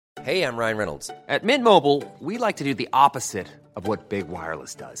Hey, I'm Ryan Reynolds. At Mint Mobile, we like to do the opposite of what Big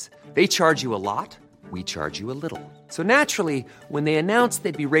Wireless does. They charge you a lot, we charge you a little. So naturally, when they announced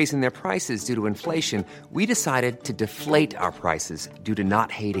they'd be raising their prices due to inflation, we decided to deflate our prices due to not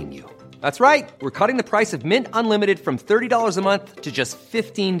hating you. That's right. We're cutting the price of Mint Unlimited from $30 a month to just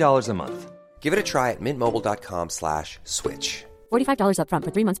 $15 a month. Give it a try at mintmobile.com/switch. $45 up front for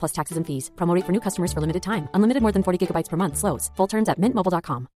 3 months plus taxes and fees. Promo rate for new customers for limited time. Unlimited more than 40 gigabytes per month. Slows full terms at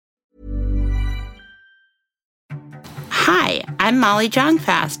mintmobile.com. Hi, I'm Molly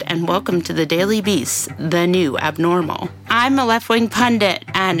Jongfast, and welcome to the Daily Beast, the new abnormal. I'm a left-wing pundit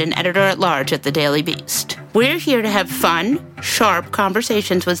and an editor-at-large at the Daily Beast. We're here to have fun, sharp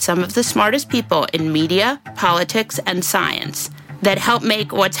conversations with some of the smartest people in media, politics, and science that help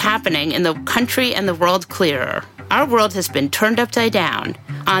make what's happening in the country and the world clearer. Our world has been turned upside down.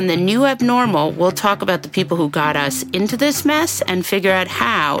 On the new abnormal, we'll talk about the people who got us into this mess and figure out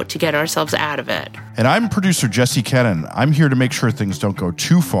how to get ourselves out of it. And I'm producer Jesse Kennan. I'm here to make sure things don't go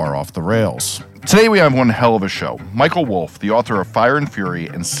too far off the rails. Today we have one hell of a show. Michael Wolff, the author of Fire and Fury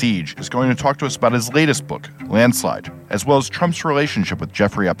and Siege, is going to talk to us about his latest book, Landslide, as well as Trump's relationship with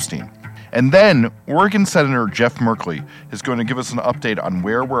Jeffrey Epstein. And then, Oregon Senator Jeff Merkley is going to give us an update on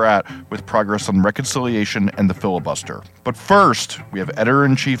where we're at with progress on reconciliation and the filibuster. But first, we have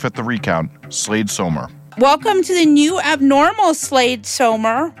Editor-in-Chief at The Recount, Slade Somer. Welcome to the new abnormal, Slade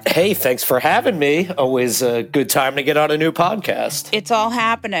Somer. Hey, thanks for having me. Always a good time to get on a new podcast. It's all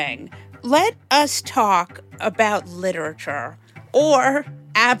happening. Let us talk about literature, or,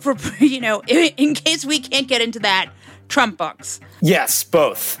 in case we can't get into that, Trump books. Yes,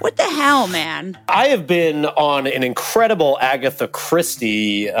 both. What the hell, man? I have been on an incredible Agatha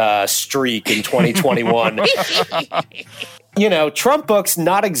Christie streak in 2021. Trump books,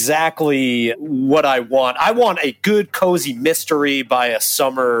 not exactly what I want. I want a good, cozy mystery by a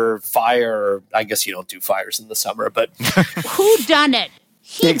summer fire. I guess you don't do fires in the summer, but... Who done it?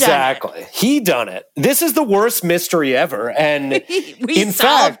 He done it. This is the worst mystery ever. And we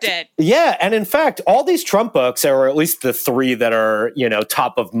solved it. Yeah. And in fact, all these Trump books, or at least the three that are,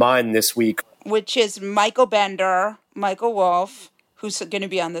 top of mind this week. Which is Michael Bender, Michael Wolff, who's going to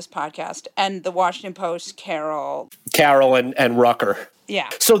be on this podcast, and the Washington Post, Carol and Rucker. Yeah.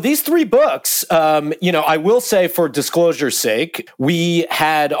 So these three books, I will say for disclosure's sake, we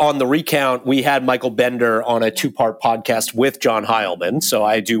had on The Recount, we had Michael Bender on a 2-part podcast with John Heilman. So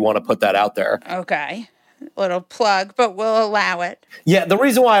I do want to put that out there. Okay. Little plug, but we'll allow it. Yeah. The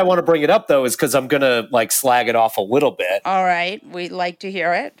reason why I want to bring it up, though, is because I'm going to slag it off a little bit. All right. We'd like to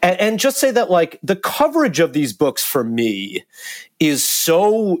hear it. And just say that the coverage of these books for me is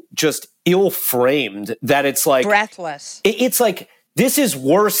so just ill-framed that it's breathless. It's this is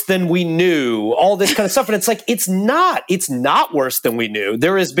worse than we knew, all this kind of stuff. And it's not worse than we knew.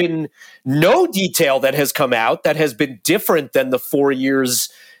 There has been no detail that has come out that has been different than the 4 years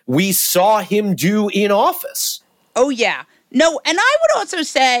we saw him do in office. Oh, yeah. No, and I would also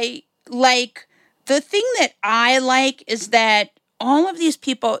say, the thing that I like is that all of these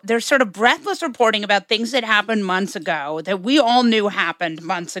people, they're sort of breathless reporting about things that happened months ago, that we all knew happened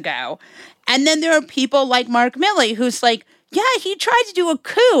months ago. And then there are people like Mark Milley, who's yeah, he tried to do a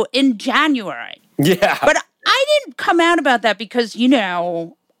coup in January. Yeah. But I didn't come out about that because,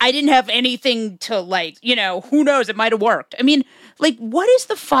 I didn't have anything to who knows, it might have worked. I mean, what is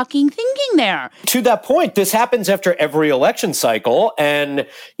the fucking thinking there? To that point, this happens after every election cycle. And,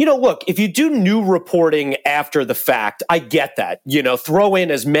 look, if you do new reporting after the fact, I get that. Throw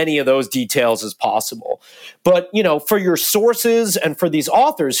in as many of those details as possible. But, for your sources and for these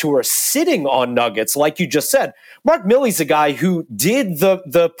authors who are sitting on nuggets, like you just said, Mark Milley's the guy who did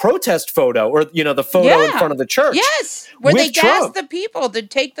the protest photo or, the photo in front of the church. Yes, where they gassed the people to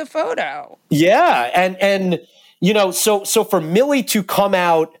take the photo. Yeah, and so for Milley to come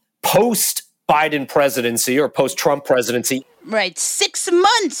out post-Biden presidency or post-Trump presidency. Right, 6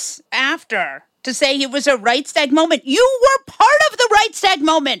 months after to say it was a Reichstag moment. You were part of the Reichstag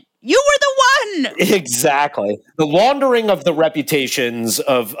moment. You were the one. Exactly. The laundering of the reputations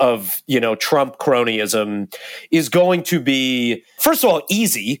of Trump cronyism is going to be, first of all,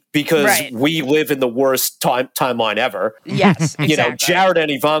 easy because we live in the worst timeline ever. Yes, exactly. Jared and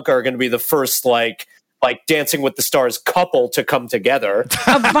Ivanka are going to be the first Dancing with the Stars couple to come together.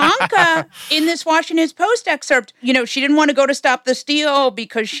 Ivanka, in this Washington Post excerpt, she didn't want to go to Stop the Steal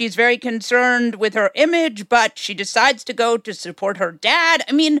because she's very concerned with her image, but she decides to go to support her dad.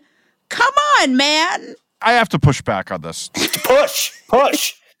 I mean, come on, man. I have to push back on this. Push.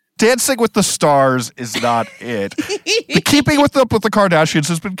 Dancing with the Stars is not it. The Keeping with the Kardashians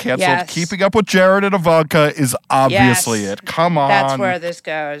has been canceled. Yes. Keeping Up with Jared and Ivanka is obviously it. Come on. That's where this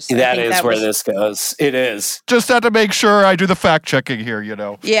goes. That is where this goes. It is. Just had to make sure I do the fact checking here, you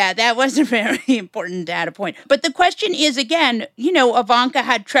know. Yeah, that was a very important data point. But the question is, again, Ivanka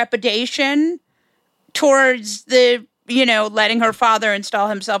had trepidation towards the letting her father install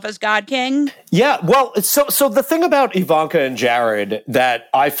himself as God King? Yeah, well, so the thing about Ivanka and Jared that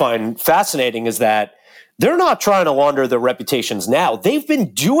I find fascinating is that they're not trying to launder their reputations now. They've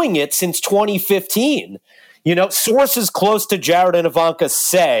been doing it since 2015. Sources close to Jared and Ivanka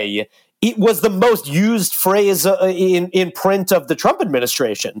say it was the most used phrase in print of the Trump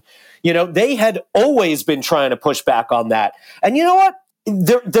administration. They had always been trying to push back on that. And you know what?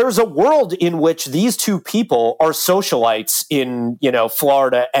 There's a world in which these two people are socialites in,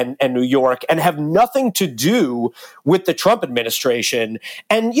 Florida and New York and have nothing to do with the Trump administration.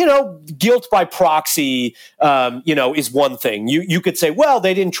 And, guilt by proxy, is one thing. You could say, well,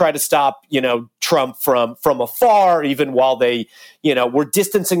 they didn't try to stop, Trump from afar, even while they, were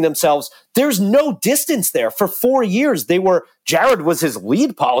distancing themselves. There's no distance there. For 4 years, Jared was his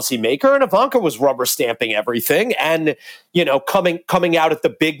lead policymaker and Ivanka was rubber stamping everything and, coming out at the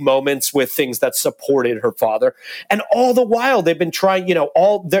big moments with things that supported her father. And all the while they've been trying,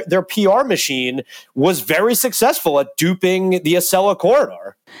 all their PR machine was very successful at duping the Acela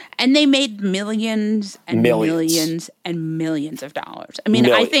corridor. And they made millions and millions and millions of dollars. I mean,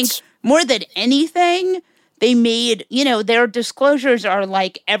 I think more than anything, they made, their disclosures are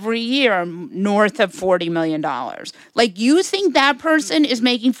like every year north of $40 million. Like, you think that person is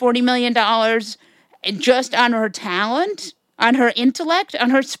making $40 million just on her talent, on her intellect, on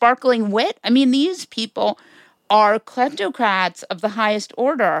her sparkling wit? I mean, these people are kleptocrats of the highest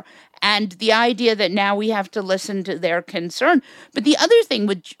order. And the idea that now we have to listen to their concern. But the other thing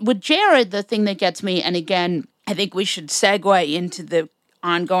with Jared, the thing that gets me, and again, I think we should segue into the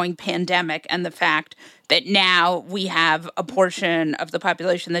ongoing pandemic and the fact that now we have a portion of the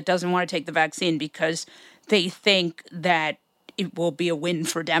population that doesn't want to take the vaccine because they think that it will be a win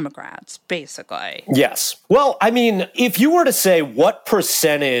for Democrats, basically. Yes. Well, I mean, if you were to say what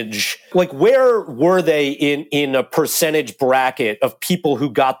percentage, like where were they in a percentage bracket of people who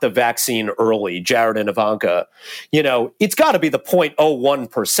got the vaccine early, Jared and Ivanka, it's got to be the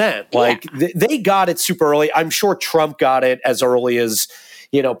 0.01%. Like they got it super early. I'm sure Trump got it as early as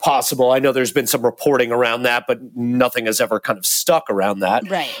possible. I know there's been some reporting around that, but nothing has ever kind of stuck around that.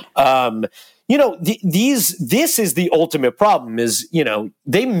 Right. This is the ultimate problem is,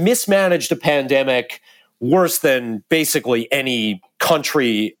 they mismanaged a pandemic worse than basically any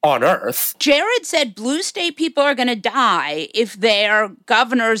country on earth. Jared said blue state people are going to die if their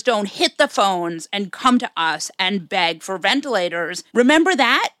governors don't hit the phones and come to us and beg for ventilators. Remember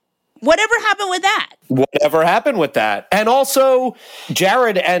that? Whatever happened with that? Whatever happened with that? And also,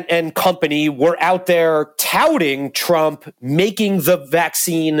 Jared and company were out there touting Trump making the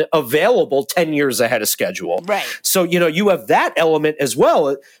vaccine available 10 years ahead of schedule. Right. So, you have that element as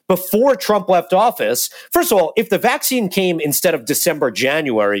well. Before Trump left office, first of all, if the vaccine came instead of December,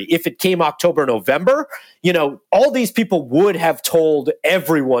 January, if it came October, November, all these people would have told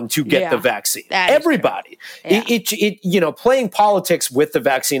everyone to get the vaccine. Everybody. Yeah. Playing politics with the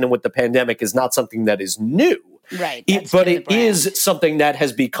vaccine and with the pandemic is not something that is new. Right. But it is something that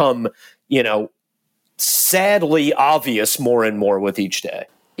has become, sadly obvious more and more with each day.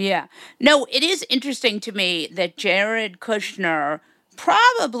 Yeah. No, it is interesting to me that Jared Kushner,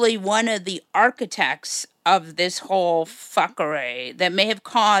 probably one of the architects of this whole fuckery that may have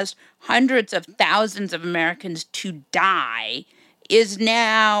caused hundreds of thousands of Americans to die, is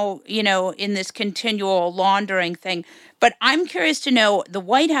now, in this continual laundering thing. But I'm curious to know, the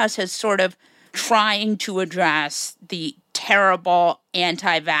White House has sort of trying to address the terrible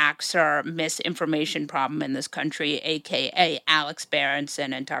anti-vaxxer misinformation problem in this country, a.k.a. Alex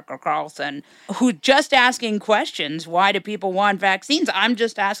Berenson and Tucker Carlson, who just asking questions. Why do people want vaccines? I'm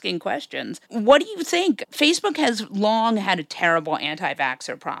just asking questions. What do you think? Facebook has long had a terrible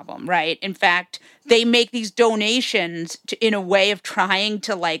anti-vaxxer problem, right? In fact, they make these donations in a way of trying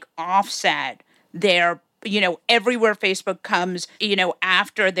to offset their everywhere Facebook comes,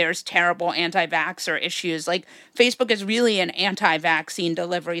 after there's terrible anti-vaxxer issues. Facebook is really an anti-vaccine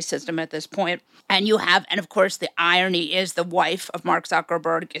delivery system at this point. And of course, the irony is the wife of Mark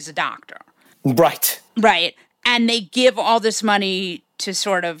Zuckerberg is a doctor. Right. Right. And they give all this money to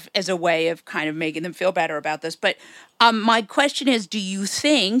sort of as a way of kind of making them feel better about this. But my question is, do you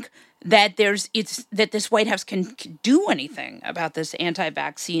think that that this White House can do anything about this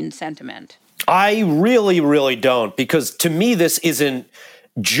anti-vaccine sentiment? I really, really don't, because to me, this isn't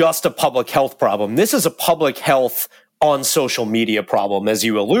just a public health problem. This is a public health on social media problem, as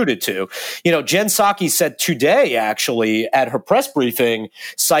you alluded to. Jen Psaki said today, actually, at her press briefing,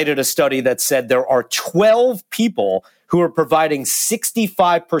 cited a study that said there are 12 people who are providing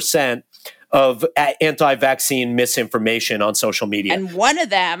 65% of anti-vaccine misinformation on social media. And one of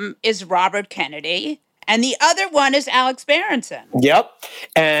them is Robert Kennedy, and the other one is Alex Berenson. Yep.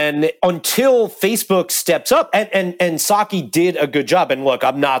 And until Facebook steps up, and Psaki did a good job. And look,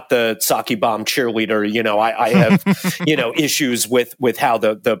 I'm not the Psaki bomb cheerleader. I have, issues with how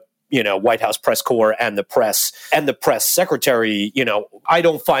the White House press corps and the press secretary, I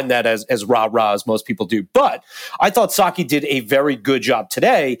don't find that as rah-rah as most people do. But I thought Psaki did a very good job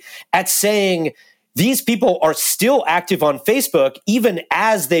today at saying these people are still active on Facebook, even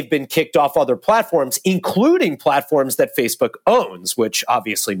as they've been kicked off other platforms, including platforms that Facebook owns, which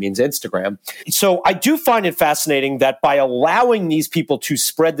obviously means Instagram. So I do find it fascinating that by allowing these people to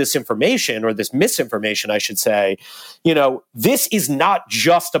spread this information, or this misinformation, I should say, this is not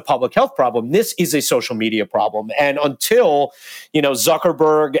just a public health problem. This is a social media problem. And until,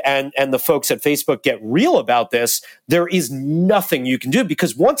 Zuckerberg and the folks at Facebook get real about this, there is nothing you can do,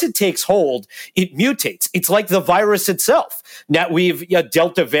 because once it takes hold, it mutates. It's like the virus itself. Now we've a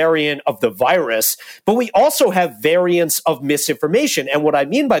Delta variant of the virus, but we also have variants of misinformation. And what I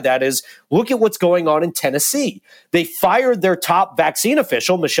mean by that is, look at what's going on in Tennessee. They fired their top vaccine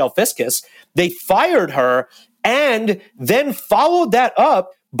official, Michelle Fiskus. They fired her and then followed that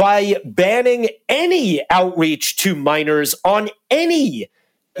up by banning any outreach to minors on any,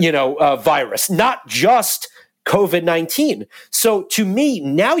 virus, not just COVID-19. So to me,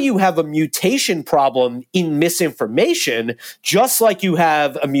 now you have a mutation problem in misinformation, just like you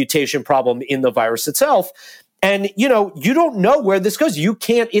have a mutation problem in the virus itself. And, you don't know where this goes. You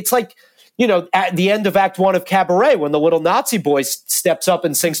can't, it's like, at the end of Act 1 of Cabaret, when the little Nazi boy steps up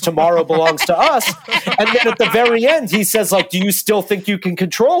and sings "Tomorrow Belongs to Us," and then at the very end, he says, do you still think you can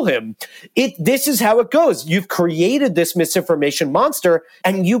control him? This is how it goes. You've created this misinformation monster,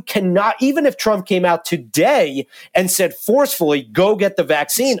 and you cannot, even if Trump came out today and said forcefully, go get the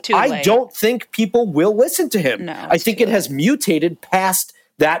vaccine, I don't think people will listen to him. No, I think it has mutated past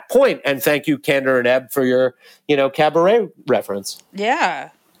that point. And thank you, Candor and Ebb, for your, Cabaret reference. Yeah.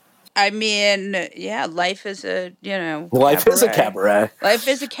 I mean, life is a, Life is a cabaret. Life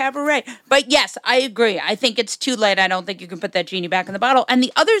is a cabaret. But yes, I agree. I think it's too late. I don't think you can put that genie back in the bottle. And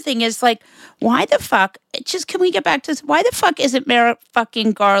the other thing is, why the fuck, can we get back to this? Why the fuck isn't Merrick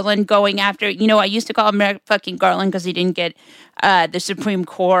fucking Garland going after, I used to call him Merrick fucking Garland because he didn't get the Supreme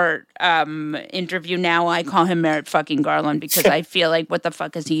Court interview. Now I call him Merrick fucking Garland because I feel like, what the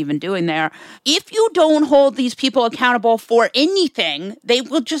fuck is he even doing there? If you don't hold these people accountable for anything, they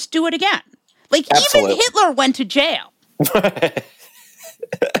will just do it again. Absolutely. Even Hitler went to jail.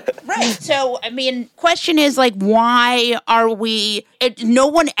 Right. So, question is why are no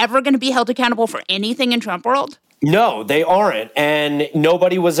one ever going to be held accountable for anything in Trump world? No, they aren't. And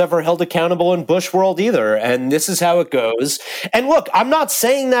nobody was ever held accountable in Bush world either. And this is how it goes. And look, I'm not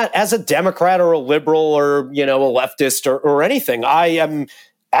saying that as a Democrat or a liberal or, a leftist or anything. I am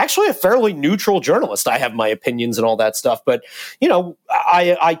actually a fairly neutral journalist. I have my opinions and all that stuff, but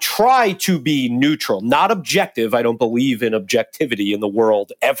I try to be neutral, not objective. I don't believe in objectivity in the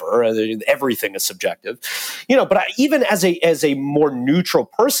world ever. Everything is subjective, but even as a more neutral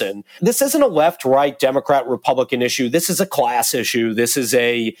person, this isn't a left, right, Democrat, Republican issue. This is a class issue. This is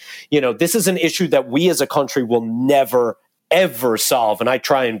this is an issue that we as a country will never ever solve. And I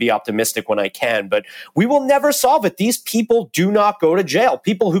try and be optimistic when I can, but we will never solve it. These people do not go to jail.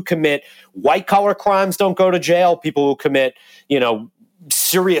 People who commit white collar crimes don't go to jail. People who commit,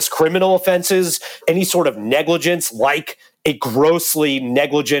 serious criminal offenses, any sort of negligence, like a grossly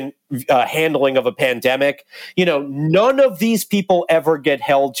negligent handling of a pandemic. None of these people ever get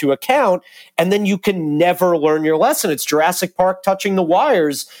held to account, and then you can never learn your lesson. It's Jurassic Park touching the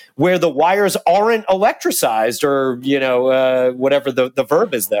wires, where the wires aren't electricized, or whatever the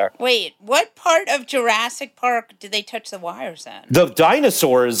verb is there. Wait, what part of Jurassic Park did they touch the wires in? The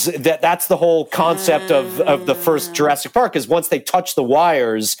dinosaurs. That's the whole concept of the first Jurassic Park, is once they touch the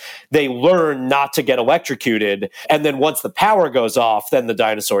wires, they learn not to get electrocuted, and then once the power goes off, then the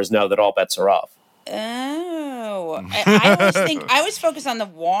dinosaurs know that all bets are off. Oh, I always focus on the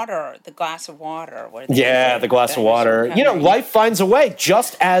water, the glass of water. The glass of water. Life finds a way,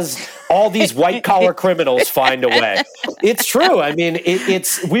 just as all these white collar criminals find a way. It's true.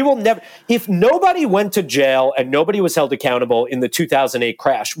 We will never, if nobody went to jail and nobody was held accountable in the 2008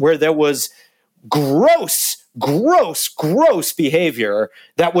 crash, where there was gross gross behavior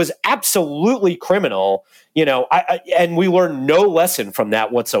that was absolutely criminal. And we learned no lesson from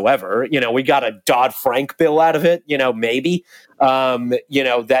that whatsoever. We got a Dodd-Frank bill out of it, maybe,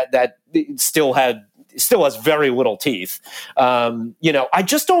 that still has very little teeth. I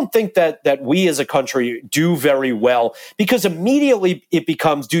just don't think that we as a country do very well, because immediately it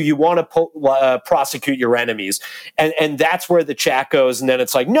becomes, do you want to prosecute your enemies? And that's where the chat goes. And then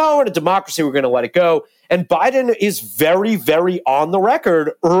it's like, no, in a democracy, we're going to let it go. And Biden is very, very on the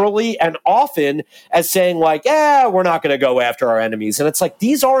record early and often as saying like, we're not going to go after our enemies. And it's like,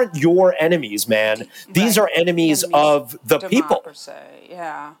 these aren't your enemies, man. These are enemies of the people.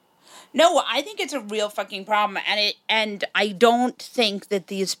 Yeah. No, I think it's a real fucking problem. And I don't think that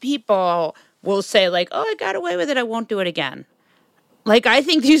these people will say like, oh, I got away with it, I won't do it again. Like, I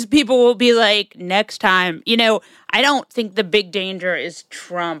think these people will be like, next time, I don't think the big danger is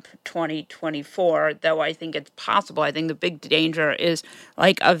Trump 2024, though I think it's possible. I think the big danger is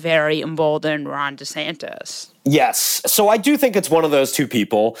like a very emboldened Ron DeSantis. Yes. So I do think it's one of those two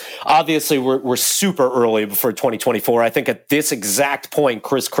people. Obviously, we're super early before 2024. I think at this exact point,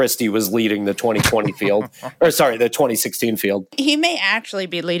 Chris Christie was leading the 2020 field. Or sorry, the 2016 field. He may actually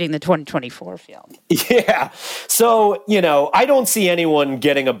be leading the 2024 field. Yeah. So, I don't see anyone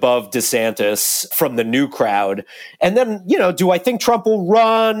getting above DeSantis from the new crowd. And then, do I think Trump will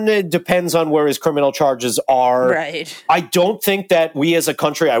run? It depends on where his criminal charges are. Right. I don't think that we as a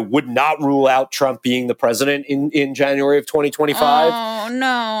country, I would not rule out Trump being the president in January of 2025. Oh,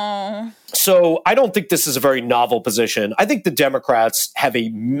 no. So I don't think this is a very novel position. I think the Democrats have a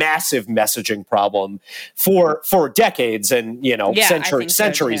massive messaging problem for decades and, centuries,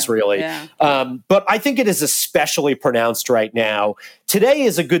 so really. Yeah. But I think it is especially pronounced right now. Today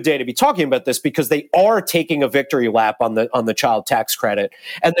is a good day to be talking about this because they are taking a victory lap on the child tax credit.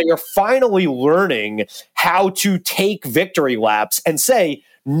 And they are finally learning how to take victory laps and say,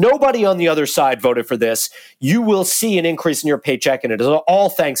 nobody on the other side voted for this. You will see an increase in your paycheck, and it is all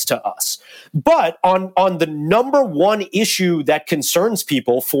thanks to us. But on the number one issue that concerns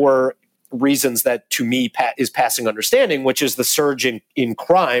people for reasons that to me is passing understanding, which is the surge in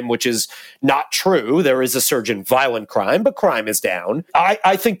crime, which is not true. There is a surge in violent crime, but crime is down.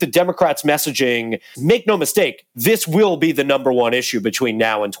 I think the Democrats' messaging, make no mistake, this will be the number one issue between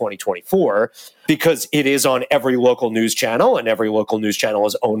now and 2024 because it is on every local news channel, and every local news channel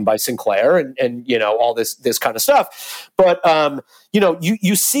is owned by Sinclair and all this kind of stuff. But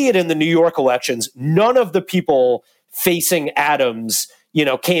you see it in the New York elections. None of the people facing Adams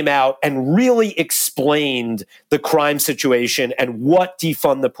came out and really explained the crime situation and what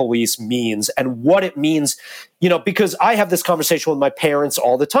defund the police means and what it means, because I have this conversation with my parents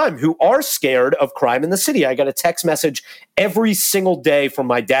all the time who are scared of crime in the city. I got a text message every single day from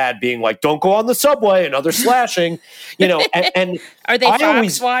my dad being like, don't go on the subway, another slashing, and are they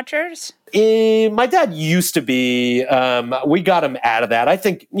Fox watchers? My dad used to be, we got him out of that. I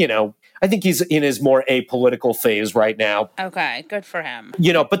think he's in his more apolitical phase right now. Okay, good for him.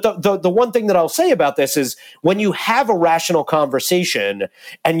 But the one thing that I'll say about this is when you have a rational conversation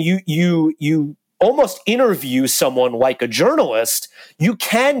and you almost interview someone like a journalist, you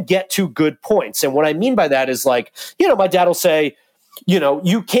can get to good points. And what I mean by that is like, my dad will say,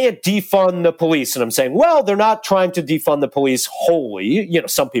 you can't defund the police. And I'm saying, well, they're not trying to defund the police wholly.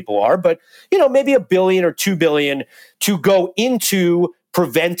 Some people are, but, maybe $1 billion or $2 billion to go into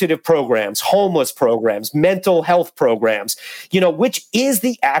preventative programs, homeless programs, mental health programs, which is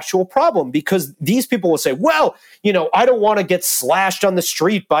the actual problem, because these people will say, well, I don't want to get slashed on the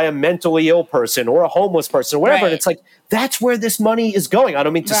street by a mentally ill person or a homeless person or whatever. Right. And it's like, that's where this money is going. I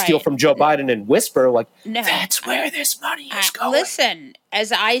don't mean to steal from Joe Biden and whisper, like, no, that's where this money is going. Listen,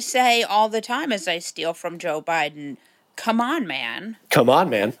 as I say all the time, as I steal from Joe Biden, come on, man. Come on,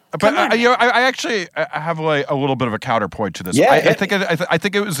 man. But I actually have like a little bit of a counterpoint to this. Yeah, I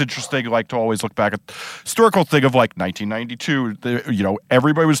think it was interesting, like, to always look back at the historical thing of like 1992.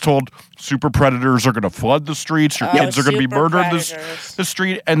 Everybody was told super predators are going to flood the streets, your kids are going to be murdered in the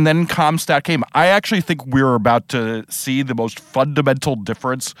street, and then CompStat came. I actually think we're about to see the most fundamental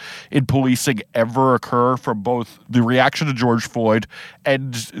difference in policing ever occur from both the reaction to George Floyd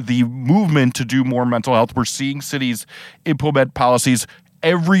and the movement to do more mental health. We're seeing cities implement policies.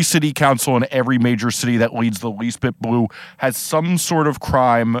 Every city council in every major city that leads the least bit blue has some sort of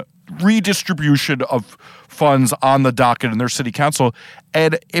crime redistribution of funds on the docket in their city council.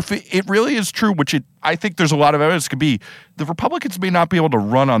 And if it really is true, which I think there's a lot of evidence could be, the Republicans may not be able to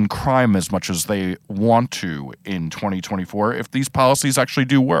run on crime as much as they want to in 2024 if these policies actually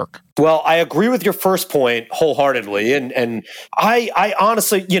do work. Well, I agree with your first point wholeheartedly. And I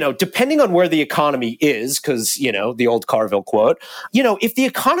honestly, depending on where the economy is, because, the old Carville quote, if the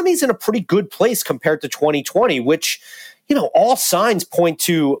economy is in a pretty good place compared to 2020, which, all signs point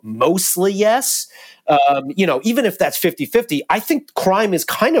to mostly yes, even if that's 50-50, I think crime is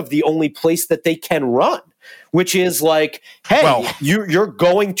kind of the only place that they can run, which is like, hey, you're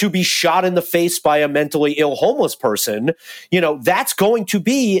going to be shot in the face by a mentally ill homeless person. That's going to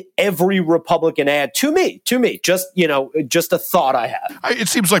be every Republican ad to me, just a thought I have. It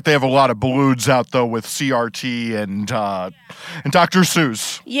seems like they have a lot of balloons out though with CRT and Dr.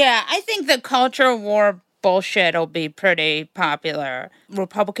 Seuss. Yeah, I think the culture war bullshit will be pretty popular.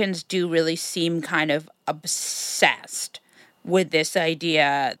 Republicans do really seem kind of obsessed with this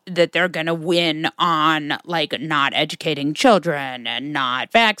idea that they're going to win on, like, not educating children and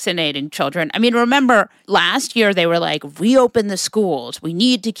not vaccinating children. I mean, remember last year they were like, reopen the schools. We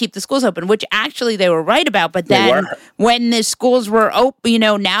need to keep the schools open, which actually they were right about. But then when the schools were open,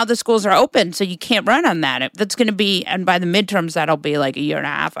 now the schools are open, so you can't run on that. That's going to be, and by the midterms, that'll be like a year and a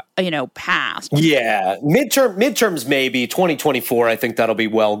half, past. Yeah, midterms maybe. 2024, I think that'll be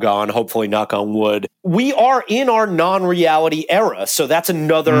well gone, hopefully, knock on wood. We are in our non-reality era, so that's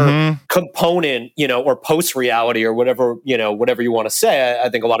another component, or post-reality or whatever you want to say. I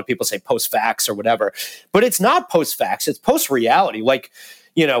think a lot of people say post-facts or whatever, but it's not post-facts, it's post-reality. Like,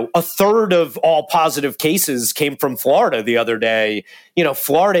 a third of all positive cases came from Florida the other day.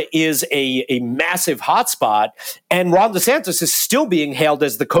 Florida is a massive hotspot, and Ron DeSantis is still being hailed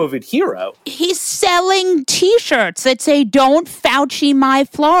as the COVID hero. He's selling T-shirts that say, "Don't Fauci my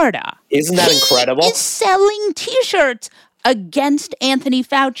Florida." Isn't that incredible? He's selling T-shirts against Anthony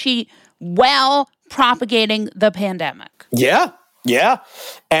Fauci while propagating the pandemic. Yeah.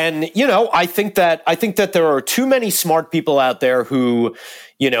 And, I think that there are too many smart people out there who,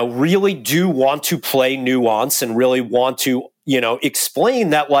 really do want to play nuance and really want to,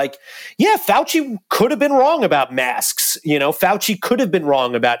 explain that, like, yeah, Fauci could have been wrong about masks. Fauci could have been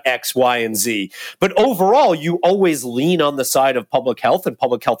wrong about X, Y, and Z. But overall, you always lean on the side of public health and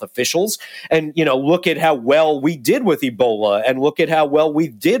public health officials. And, look at how well we did with Ebola, and look at how well we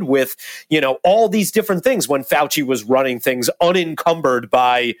did with, all these different things when Fauci was running things unencumbered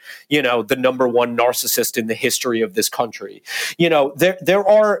by, the number one narcissist in the history of this country. There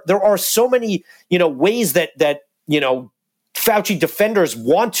are so many, ways that Fauci defenders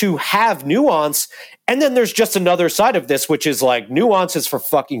want to have nuance. And then there's just another side of this, which is like, nuance is for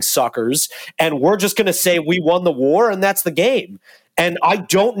fucking suckers. And we're just going to say we won the war and that's the game. And I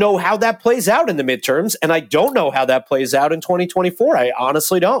don't know how that plays out in the midterms. And I don't know how that plays out in 2024. I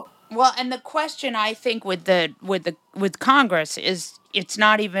honestly don't. Well, and the question I think with Congress is, it's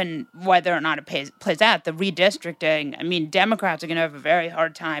not even whether or not it plays out. The redistricting, I mean, Democrats are going to have a very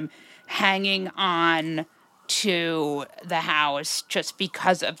hard time hanging on to the House just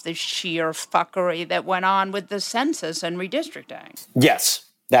because of the sheer fuckery that went on with the census and redistricting. Yes,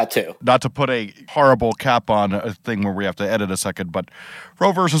 that too. Not to put a horrible cap on a thing where we have to edit a second, but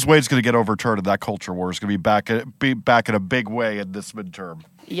Roe versus Wade is going to get overturned, and that culture war is going to be back in a big way in this midterm.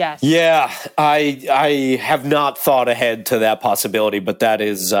 Yes. Yeah, I have not thought ahead to that possibility, but that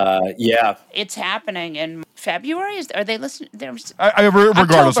is, yeah. It's happening in February? Are they listening?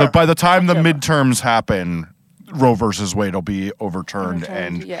 Regardless, by the time the midterms happen, Roe versus Wade will be overturned,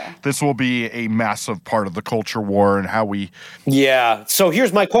 and this will be a massive part of the culture war and how we... Yeah, so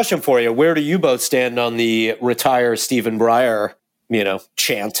here's my question for you. Where do you both stand on the retire Stephen Breyer,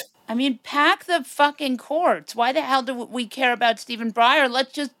 chant? I mean, pack the fucking courts. Why the hell do we care about Stephen Breyer?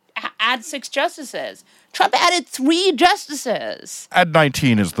 Let's just add 6 justices. Trump added 3 justices. Add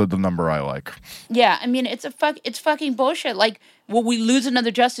 19 is the number I like. Yeah, I mean, it's fucking bullshit. Like, will we lose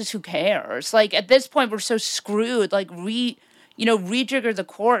another justice? Who cares? Like, at this point, we're so screwed. Like, rejigger the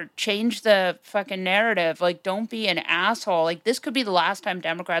court, change the fucking narrative. Like, don't be an asshole. Like, this could be the last time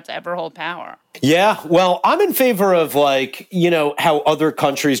Democrats ever hold power. Yeah, well, I'm in favor of, like, how other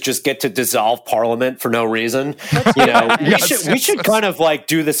countries just get to dissolve parliament for no reason. We should kind of like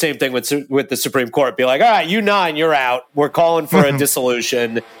do the same thing with the Supreme Court. Be like, all right, you 9, you're out. We're calling for a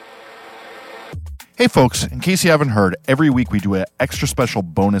dissolution. Hey folks, in case you haven't heard, every week we do an extra special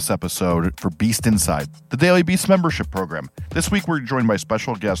bonus episode for Beast Inside, the Daily Beast membership program. This week we're joined by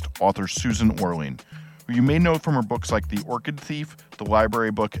special guest author Susan Orlean. who you may know from her books like The Orchid Thief, The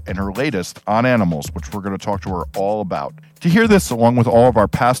Library Book, and her latest, On Animals, which we're going to talk to her all about. To hear this, along with all of our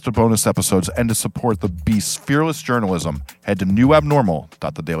past bonus episodes, and to support the Beast's fearless journalism, head to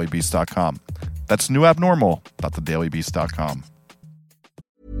newabnormal.thedailybeast.com. That's newabnormal.thedailybeast.com.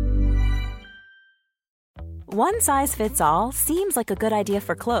 One size fits all seems like a good idea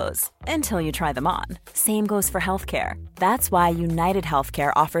for clothes until you try them on. Same goes for healthcare. That's why United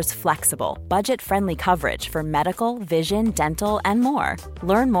Healthcare offers flexible, budget-friendly coverage for medical, vision, dental, and more.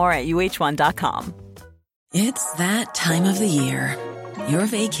 Learn more at uh1.com. It's that time of the year. Your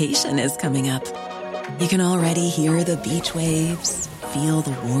vacation is coming up. You can already hear the beach waves, feel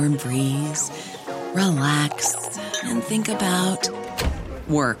the warm breeze, relax, and think about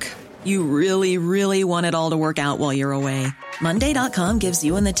work. You really, really want it all to work out while you're away. Monday.com gives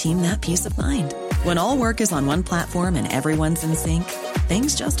you and the team that peace of mind. When all work is on one platform and everyone's in sync,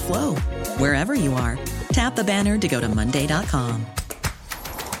 things just flow. Wherever you are, tap the banner to go to Monday.com.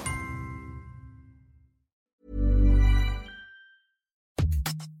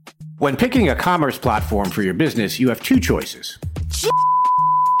 When picking a commerce platform for your business, you have two choices.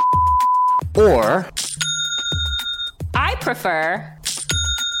 Or I prefer.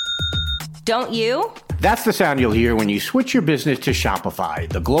 Don't you? That's the sound you'll hear when you switch your business to Shopify,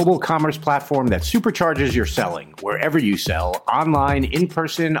 the global commerce platform that supercharges your selling wherever you sell, online, in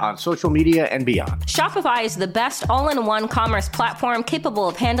person, on social media, and beyond. Shopify is the best all-in-one commerce platform capable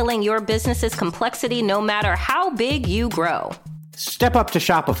of handling your business's complexity no matter how big you grow. Step up to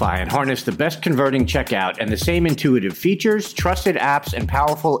Shopify and harness the best converting checkout and the same intuitive features, trusted apps, and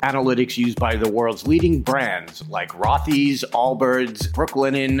powerful analytics used by the world's leading brands like Rothy's, Allbirds,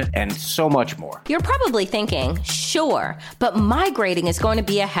 Brooklinen, and so much more. You're probably thinking, sure, but migrating is going to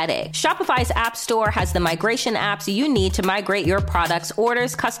be a headache. Shopify's App Store has the migration apps you need to migrate your products,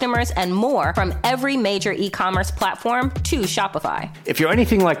 orders, customers, and more from every major e-commerce platform to Shopify. If you're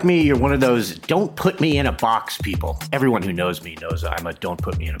anything like me, you're one of those don't put me in a box people. Everyone who knows me knows I'm a don't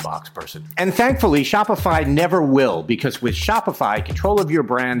put me in a box person. And thankfully, Shopify never will, because with Shopify, control of your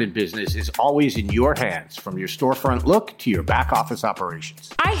brand and business is always in your hands, from your storefront look to your back office operations.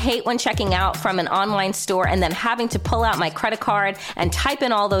 I hate when checking out from an online store and then having to pull out my credit card and type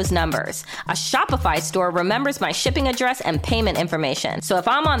in all those numbers. A Shopify store remembers my shipping address and payment information. So if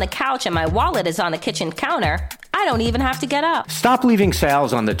I'm on the couch and my wallet is on the kitchen counter, I don't even have to get up. Stop leaving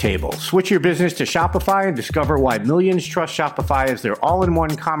sales on the table. Switch your business to Shopify and discover why millions trust Shopify as their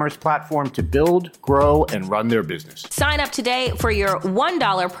all-in-one commerce platform to build, grow, and run their business. Sign up today for your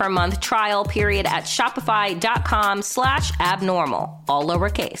 $1 per month trial period at shopify.com/abnormal, all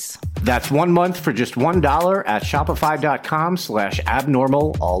lowercase. That's 1 month for just $1 at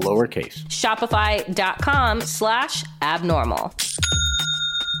shopify.com/abnormal, all lowercase. Shopify.com/abnormal.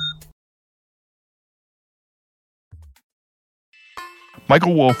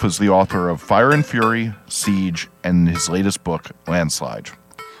 Michael Wolff is the author of Fire and Fury, Siege, and his latest book, Landslide.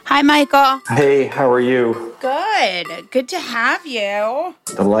 Hi, Michael. Hey, how are you? Good. Good to have you.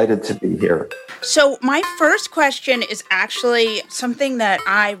 Delighted to be here. So my first question is actually something that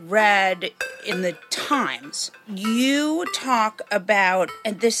I read in the Times. You talk about,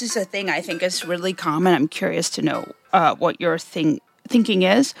 and this is a thing I think is really common. I'm curious to know what your thinking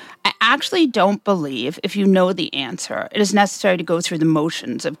is. I actually don't believe if you know the answer, it is necessary to go through the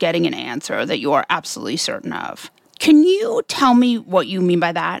motions of getting an answer that you are absolutely certain of. Can you tell me what you mean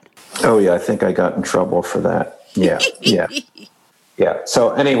by that? Oh, yeah, I think I got in trouble for that. Yeah.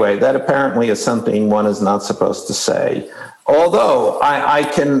 So anyway, that apparently is something one is not supposed to say. Although I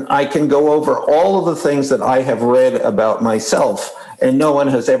can go over all of the things that I have read about myself, and no one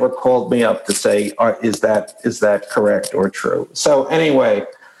has ever called me up to say, is that correct or true? So anyway,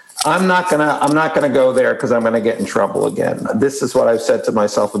 I'm not gonna go there because I'm gonna get in trouble again. This is what I've said to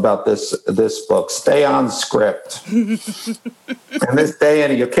myself about this book: stay on script. And this day,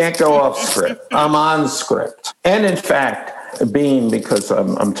 and you can't go off script. I'm on script, and in fact, because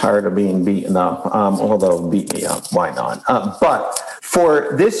I'm tired of being beaten up. Although beat me up, why not? But for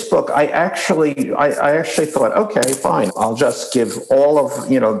this book, I actually thought, okay, fine. I'll just give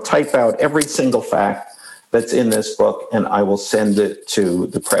type out every single fact that's in this book, and I will send it to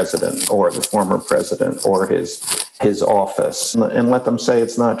the president or the former president or his office and let them say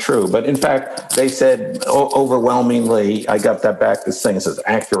it's not true. But in fact, they said overwhelmingly, I got that back. This thing says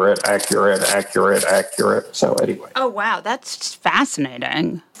accurate. So anyway. Oh, wow. That's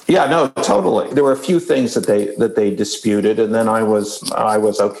fascinating. Yeah, no, totally. There were a few things that they disputed, and then I was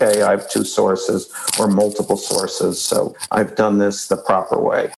okay. I have two sources or multiple sources, so I've done this the proper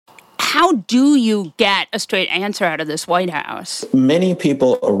way. how do you get a straight answer out of this White House? Many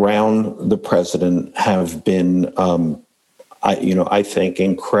people around the president have been, I think,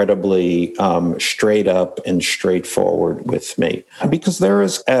 incredibly straight up and straightforward with me, because they're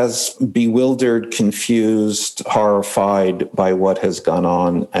as bewildered, confused, horrified by what has gone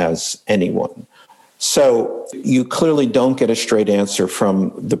on as anyone. So you clearly don't get a straight answer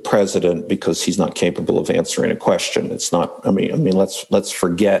from the president because he's not capable of answering a question. It's not. I mean, let's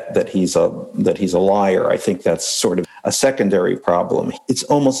forget that he's a liar. I think that's sort of a secondary problem. It's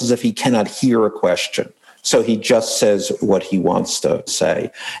almost as if he cannot hear a question. So he just says what he wants to say.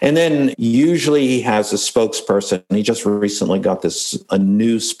 And then usually he has a spokesperson. He just recently got a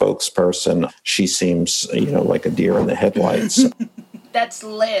new spokesperson. She seems, like a deer in the headlights. That's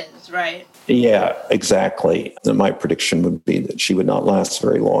Liz, right? Yeah, exactly. My prediction would be that she would not last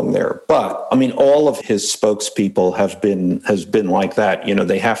very long there. But I mean, all of his spokespeople has been like that.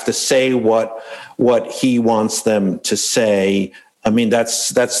 They have to say what he wants them to say. I mean,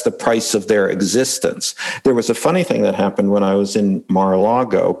 that's the price of their existence. There was a funny thing that happened when I was in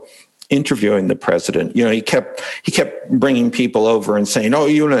Mar-a-Lago interviewing the president. He kept bringing people over and saying,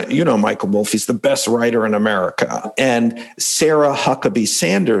 "Oh, Michael Wolff, he's the best writer in America." And Sarah Huckabee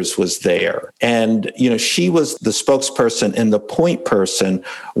Sanders was there, and she was the spokesperson and the point person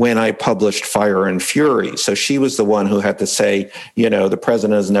when I published Fire and Fury. So she was the one who had to say, the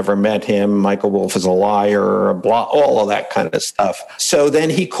president has never met him, Michael Wolff is a liar, blah, all of that kind of stuff. So then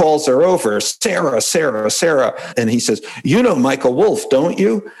he calls her over, Sarah, and he says, Michael Wolff, don't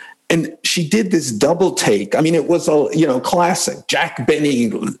you? And she did this double take. I mean, it was a classic Jack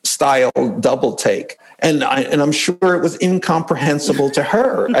Benny style double take. And I'm sure it was incomprehensible to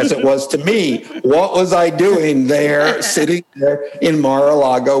her as it was to me. What was I doing there, sitting there in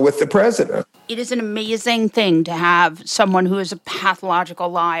Mar-a-Lago with the president? It is an amazing thing to have someone who is a pathological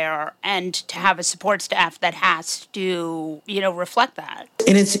liar and to have a support staff that has to, reflect that.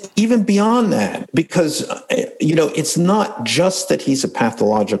 And it's even beyond that because, it's not just that he's a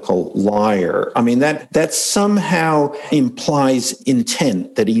pathological liar. I mean, that somehow implies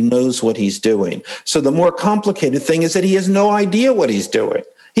intent, that he knows what he's doing. So the more complicated thing is that he has no idea what he's doing.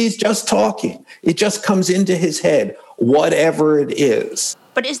 He's just talking. It just comes into his head, whatever it is.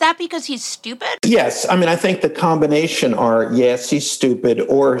 But is that because he's stupid? Yes. I mean, I think the combination are, yes, he's stupid,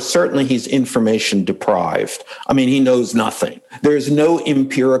 or certainly he's information deprived. I mean, he knows nothing. There's no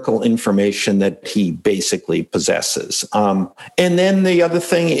empirical information that he basically possesses. And then the other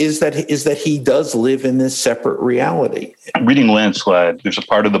thing is that he does live in this separate reality. Reading Landslide, there's a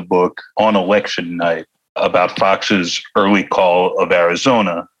part of the book on election night about Fox's early call of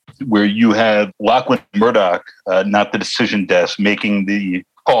Arizona, where you have Lachlan Murdoch, not the decision desk, making the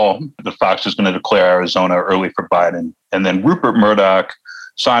call that Fox is going to declare Arizona early for Biden. And then Rupert Murdoch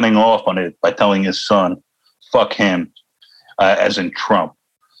signing off on it by telling his son, fuck him, as in Trump.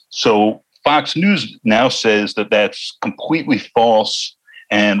 So Fox News now says that that's completely false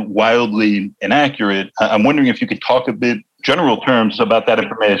and wildly inaccurate. I'm wondering if you could talk a bit general terms about that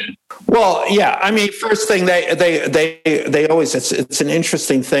information. Well, yeah. I mean, first thing they always, it's an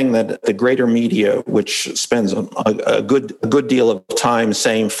interesting thing that the greater media, which spends a good deal of time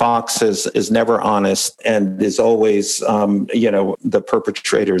saying Fox is never honest and is always, the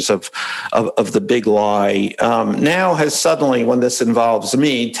perpetrators of the big lie, now has suddenly, when this involves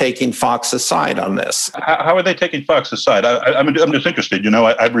me, taking Fox aside on this. How are they taking Fox aside? I'm just interested.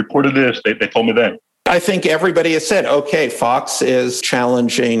 I've reported this. They told me that. I think everybody has said, okay, Fox is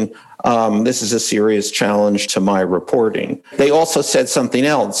challenging. This is a serious challenge to my reporting. They also said something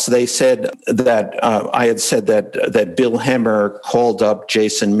else. They said that I had said that Bill Hemmer called up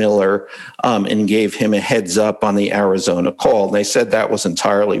Jason Miller and gave him a heads up on the Arizona call. They said that was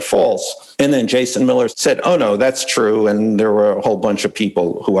entirely false. And then Jason Miller said, oh, no, that's true. And there were a whole bunch of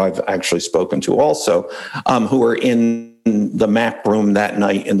people who I've actually spoken to also who were in the map room that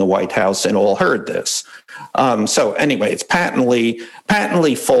night in the White House and all heard this. So anyway, it's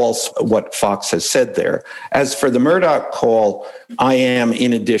patently false what Fox has said there. As for the Murdoch call, I am,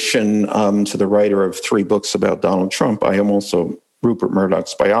 in addition to the writer of 3 books about Donald Trump, I am also Rupert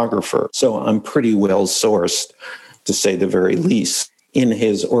Murdoch's biographer. So I'm pretty well sourced, to say the very least, in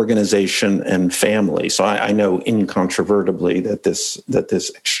his organization and family. So I know incontrovertibly that this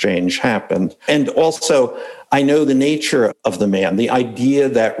exchange happened. And also, I know the nature of the man. The idea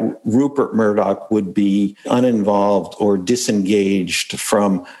that Rupert Murdoch would be uninvolved or disengaged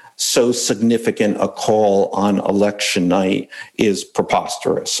from so significant a call on election night is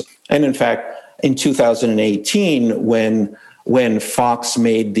preposterous. And in fact, in 2018, when Fox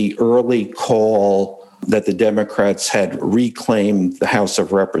made the early call that the Democrats had reclaimed the House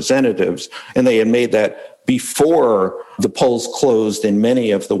of Representatives, and they had made that before the polls closed in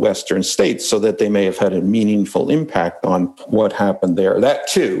many of the Western states, so that they may have had a meaningful impact on what happened there. That,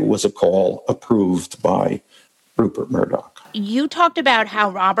 too, was a call approved by Rupert Murdoch. You talked about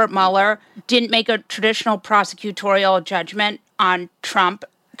how Robert Mueller didn't make a traditional prosecutorial judgment on Trump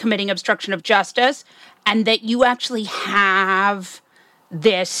committing obstruction of justice, and that you actually have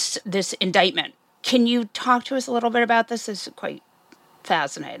this indictment. Can you talk to us a little bit about this? This is quite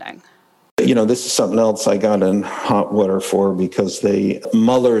fascinating. This is something else I got in hot water for, because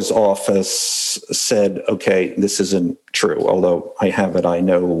Mueller's office said, okay, this isn't true. Although I have it, I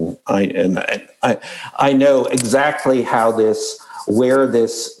know exactly where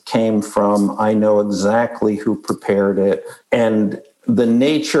this came from. I know exactly who prepared it. And the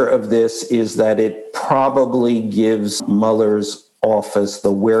nature of this is that it probably gives Mueller's office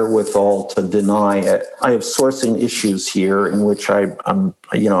the wherewithal to deny it. I have sourcing issues here in which I'm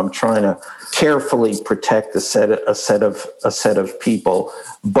trying to carefully protect a set of people,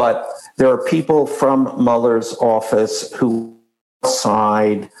 but there are people from Mueller's office who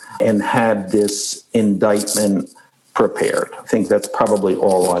side and had this indictment prepared. I think that's probably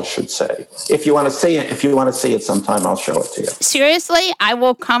all I should say. If you want to see it sometime, I'll show it to you. Seriously, I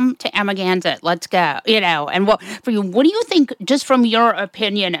will come to Amagansett. Let's go. And what do you think, just from your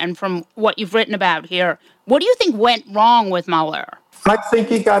opinion and from what you've written about here, what do you think went wrong with Mueller? I think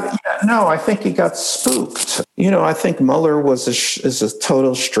he got spooked. I think Mueller is a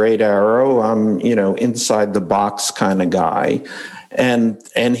total straight arrow, inside the box kind of guy. And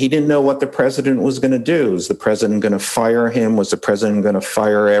he didn't know what the president was going to do. Was the president going to fire him? Was the president going to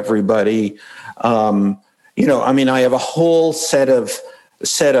fire everybody? I have a whole set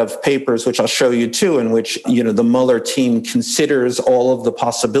of papers, which I'll show you too, in which, the Mueller team considers all of the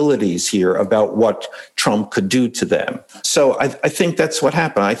possibilities here about what Trump could do to them. So I think that's what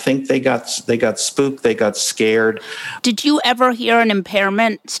happened. I think they got spooked. They got scared. Did you ever hear an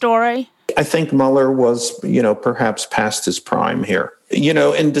impairment story? I think Mueller was, perhaps past his prime here,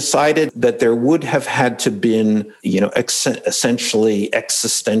 and decided that there would have had to been, essentially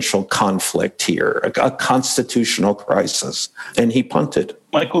existential conflict here, a constitutional crisis, and he punted.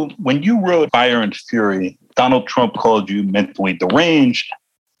 Michael, when you wrote Fire and Fury, Donald Trump called you mentally deranged,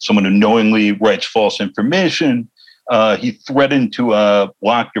 someone who knowingly writes false information. He threatened to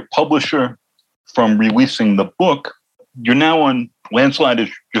block your publisher from releasing the book. You're now on Landslide is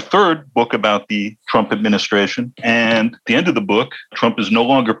your third book about the Trump administration. And at the end of the book, Trump is no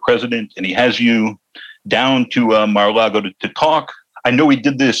longer president, and he has you down to Mar-a-Lago to talk. I know he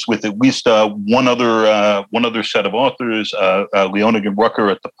did this with at least one other set of authors, Leonard and Rucker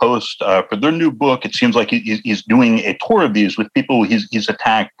at the Post. For their new book, it seems like he's doing a tour of these with people he's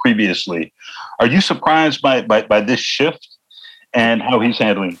attacked previously. Are you surprised by this shift and how he's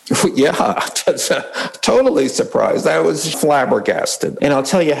handling? Yeah, totally surprised. I was flabbergasted. And I'll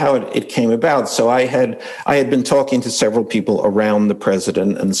tell you how it came about. So I had been talking to several people around the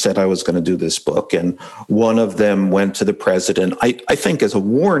president and said I was going to do this book. And one of them went to the president, I think as a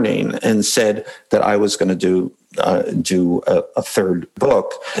warning, and said that I was going to do a third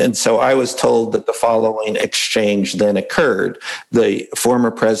book. And so I was told that the following exchange then occurred. The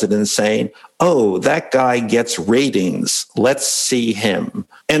former president saying, "Oh, that guy gets ratings. Let's see him."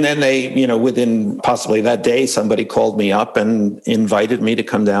 And then they, within possibly that day, somebody called me up and invited me to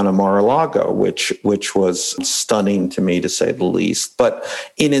come down to Mar-a-Lago, which was stunning to me, to say the least, but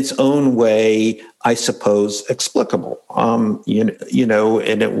in its own way, I suppose, explicable. And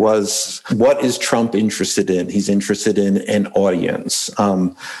it was, what is Trump interested in? He's interested in an audience.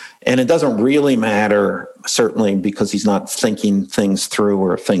 And it doesn't really matter, certainly because he's not thinking things through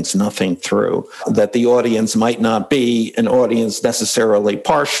or thinks nothing through, that the audience might not be an audience necessarily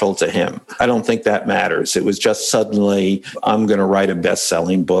partial to him. I don't think that matters. It was just suddenly, I'm going to write a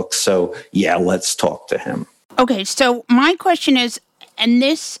best-selling book, so yeah, let's talk to him. Okay, so my question is, and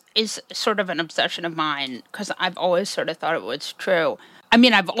this is sort of an obsession of mine, because I've always sort of thought it was true.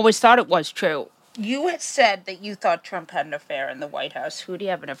 I've always thought it was true. You had said that you thought Trump had an affair in the White House. Who do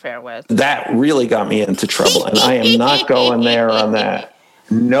you have an affair with? That really got me into trouble, and I am not going there on that.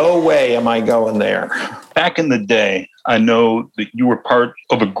 No way am I going there. Back in the day, I know that you were part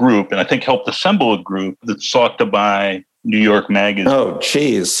of a group, and I think helped assemble a group that sought to buy New York Magazine. Oh,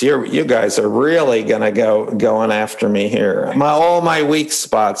 geez. You guys are really going to going after me here. All my weak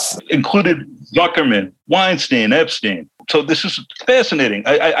spots. Included Zuckerman, Weinstein, Epstein. So this is fascinating.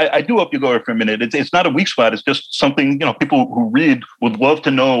 I do hope you go there for a minute. It's not a weak spot. It's just something, people who read would love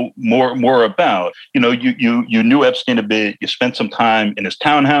to know more about. You knew Epstein a bit. You spent some time in his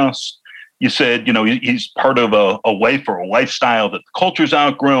townhouse. You said, he's part of a life or a lifestyle that the culture's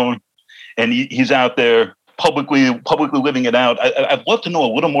outgrown, and he's out there publicly living it out. I'd love to know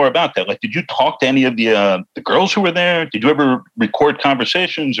a little more about that. Like, did you talk to any of the girls who were there? Did you ever record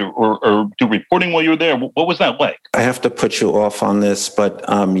conversations or do reporting while you were there? What was that like? I have to put you off on this, but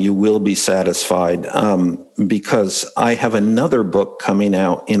you will be satisfied because I have another book coming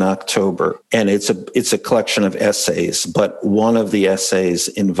out in October, and it's a collection of essays, but one of the essays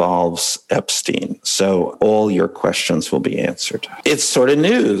involves Epstein. So all your questions will be answered. It's sort of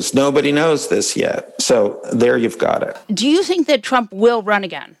news. Nobody knows this yet. So there you've got it. Do you think that Trump will run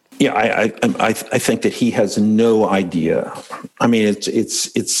again? Yeah, I think that he has no idea. I mean,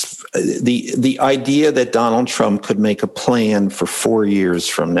 it's the idea that Donald Trump could make a plan for 4 years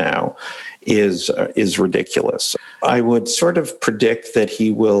from now is ridiculous. I would sort of predict that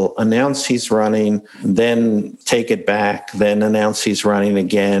he will announce he's running, then take it back, then announce he's running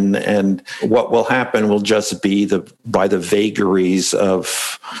again, and what will happen will just be by the vagaries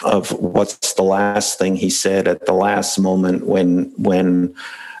of what's the last thing he said at the last moment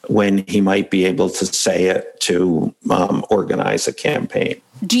when he might be able to say it to organize a campaign.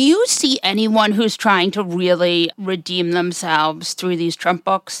 Do you see anyone who's trying to really redeem themselves through these Trump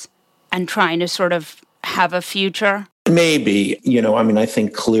books and trying to sort of have a future? Maybe, I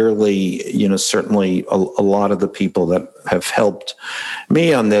think clearly, certainly a lot of the people that have helped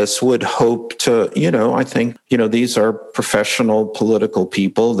me on this would hope to, I think, these are professional political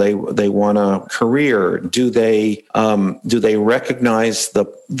people. They want a career. Do they recognize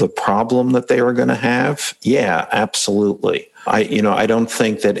the problem that they are going to have? Yeah, absolutely. I don't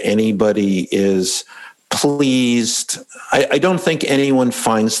think that anybody is pleased. I don't think anyone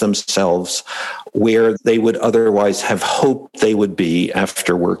finds themselves where they would otherwise have hoped they would be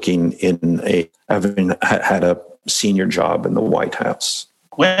after working having had a senior job in the White House.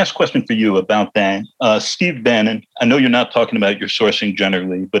 Last question for you about that. Steve Bannon, I know you're not talking about your sourcing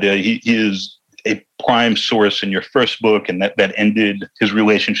generally, but he is a prime source in your first book, and that ended his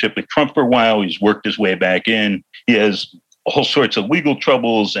relationship with Trump for a while. He's worked his way back in. He has all sorts of legal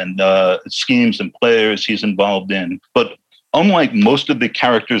troubles and schemes and players he's involved in. But unlike most of the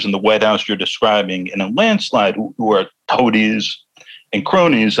characters in the White House you're describing in a landslide who are toadies and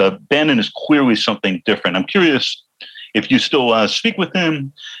cronies, Bannon is clearly something different. I'm curious if you still speak with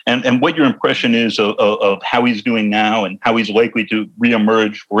him and what your impression is of how he's doing now and how he's likely to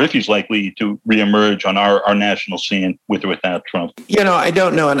reemerge, or if he's likely to reemerge on our national scene with or without Trump. I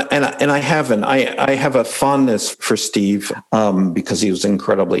don't know. And I haven't. I have a fondness for Steve because he was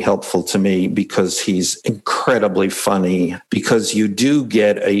incredibly helpful to me, because he's incredibly funny, because you do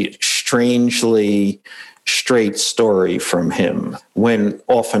get a strangely straight story from him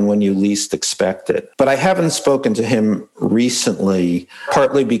often when you least expect it. But I haven't spoken to him recently,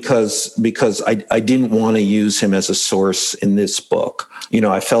 partly because I didn't want to use him as a source in this book.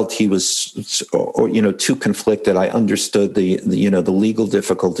 I felt he was, too conflicted. I understood the legal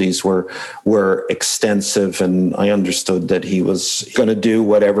difficulties were extensive, and I understood that he was going to do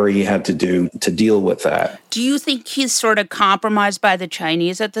whatever he had to do to deal with that. Do you think he's sort of compromised by the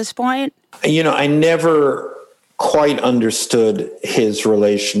Chinese at this point? I never quite understood his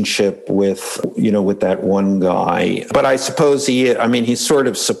relationship with that one guy, but I suppose he's sort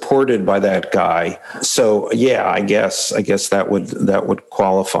of supported by that guy. So yeah, I guess that would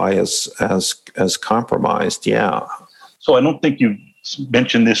qualify as compromised. Yeah. So I don't think you've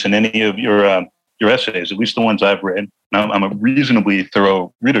mentioned this in any of your essays, at least the ones I've read. Now, I'm a reasonably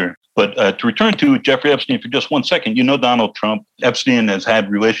thorough reader. But to return to Jeffrey Epstein for just 1 second, Donald Trump. Epstein has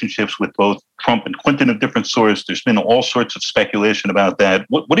had relationships with both Trump and Clinton of different sorts. There's been all sorts of speculation about that.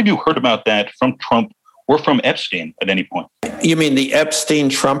 What have you heard about that from Trump or from Epstein at any point? You mean the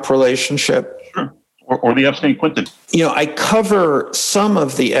Epstein-Trump relationship? Sure. Or the Epstein-Clinton. I cover some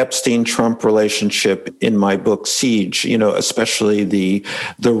of the Epstein-Trump relationship in my book, Siege, especially the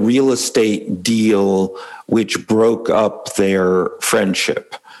real estate deal which broke up their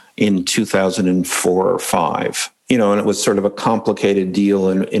friendship in 2004 or 5. And it was sort of a complicated deal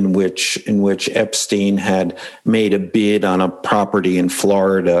in which Epstein had made a bid on a property in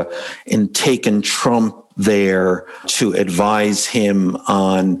Florida and taken Trump there to advise him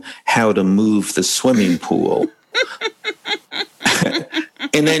on how to move the swimming pool.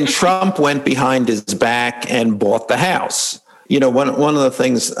 And then Trump went behind his back and bought the house. One of the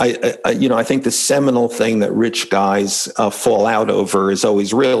things I think the seminal thing that rich guys fall out over is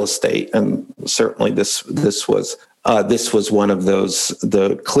always real estate, and certainly this was one of those,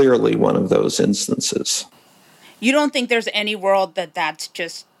 clearly one of those instances. You don't think there's any world that's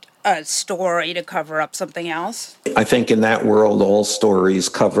just a story to cover up something else? I think in that world, all stories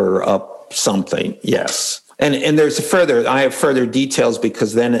cover up something, yes. And I have further details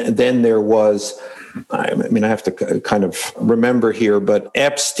because then there was, I mean, I have to kind of remember here, but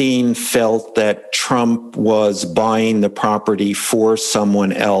Epstein felt that Trump was buying the property for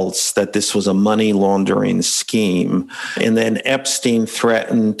someone else, that this was a money laundering scheme. And then Epstein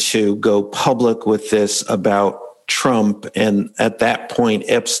threatened to go public with this about Trump. And at that point,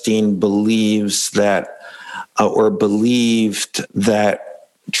 Epstein believed that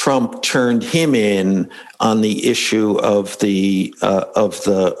Trump turned him in on the issue of the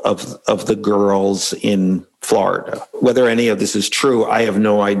girls in Florida. Whether any of this is true, I have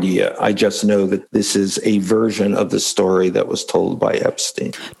no idea. I just know that this is a version of the story that was told by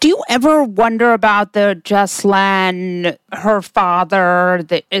Epstein. Do you ever wonder about the Jeslan, her father,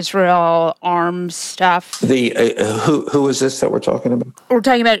 the Israel arms stuff? Who is this that we're talking about? We're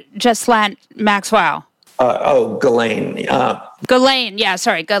talking about Jeslan Maxwell. Ghislaine.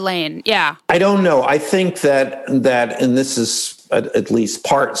 Ghislaine, yeah. I don't know. I think that, and this is at least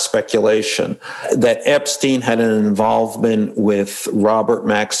part speculation, that Epstein had an involvement with Robert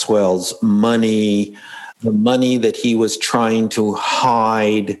Maxwell's money, the money that he was trying to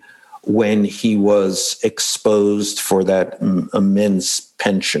hide when he was exposed for that immense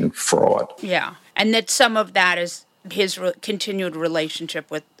pension fraud. Yeah, and that some of that is his continued relationship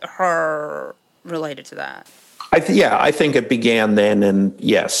with her related to that. I think it began then, and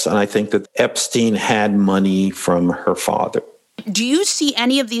yes, and I think that Epstein had money from her father. Do you see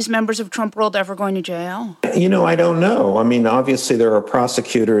any of these members of Trump world ever going to jail? I don't know. I mean, obviously there are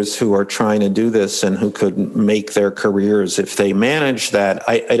prosecutors who are trying to do this and who could make their careers if they manage that.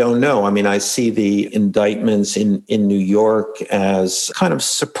 I don't know. I mean, I see the indictments in New York as kind of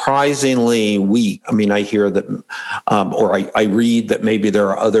surprisingly weak. I mean, I hear that, or I read that maybe there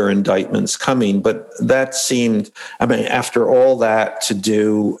are other indictments coming, but that seemed, I mean, after all that to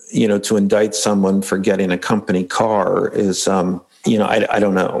do, to indict someone for getting a company car is, I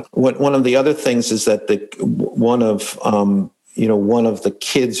don't know. One of the other things is that one of the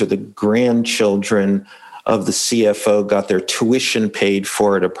kids or the grandchildren of the CFO got their tuition paid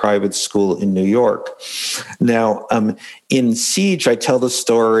for at a private school in New York. Now, in Siege, I tell the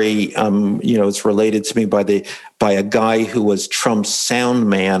story. It's related to me by a guy who was Trump's sound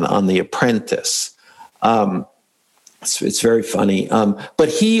man on The Apprentice. It's very funny. But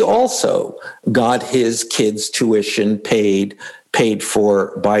he also got his kids' tuition paid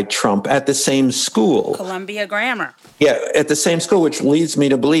for by Trump at the same school. Columbia Grammar. Yeah, at the same school, which leads me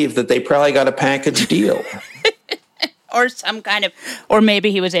to believe that they probably got a package deal. Or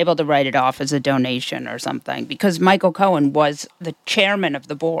maybe he was able to write it off as a donation or something, because Michael Cohen was the chairman of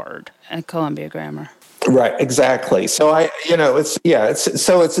the board at Columbia Grammar. Right, exactly. So it's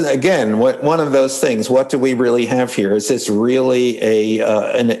again one of those things. What do we really have here? Is this really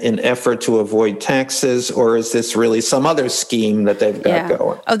an effort to avoid taxes, or is this really some other scheme that they've got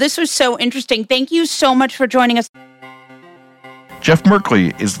going? Oh, this was so interesting. Thank you so much for joining us. Jeff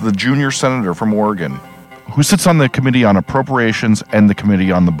Merkley is the junior senator from Oregon, who sits on the Committee on Appropriations and the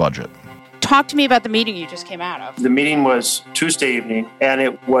Committee on the Budget. Talk to me about the meeting you just came out of. The meeting was Tuesday evening, and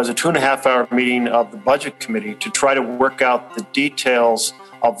it was a 2.5-hour meeting of the Budget Committee to try to work out the details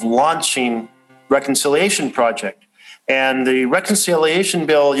of launching Reconciliation Project. And the reconciliation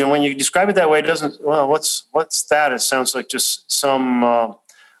bill, when you describe it that way, it doesn't, what's that? It sounds like just some,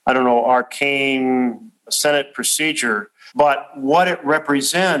 arcane Senate procedure. But what it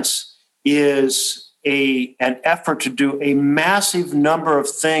represents is an effort to do a massive number of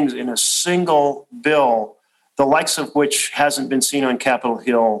things in a single bill, the likes of which hasn't been seen on Capitol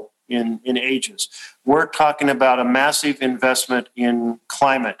Hill in ages. We're talking about a massive investment in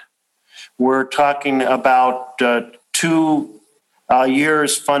climate. We're talking about 2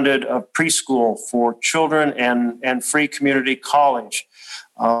 years funded of preschool for children and free community college.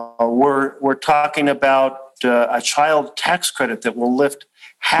 We're talking about a child tax credit that will lift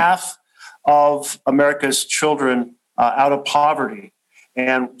half of America's children out of poverty,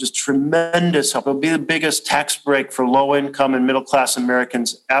 and just tremendous help. It'll be the biggest tax break for low-income and middle-class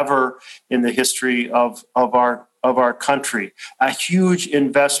Americans ever in the history of our country. A huge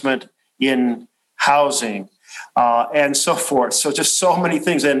investment in housing, and so forth. So just so many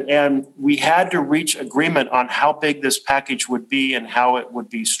things, and we had to reach agreement on how big this package would be and how it would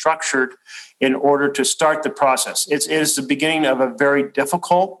be structured in order to start the process. It is the beginning of a very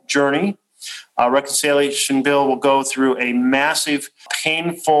difficult journey. Reconciliation bill will go through a massive,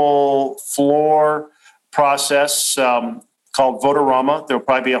 painful floor process called Votorama. There'll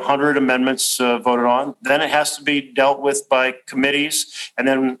probably be 100 amendments voted on. Then it has to be dealt with by committees,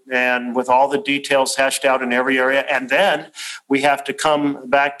 and with all the details hashed out in every area. And then we have to come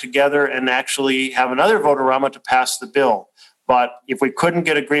back together and actually have another Votorama to pass the bill. But if we couldn't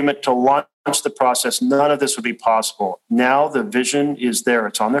get agreement to launch the process, none of this would be possible. Now the vision is there.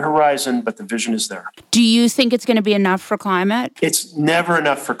 It's on the horizon, but the vision is there. Do you think it's going to be enough for climate? It's never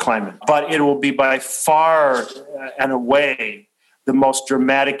enough for climate, but it will be by far and away the most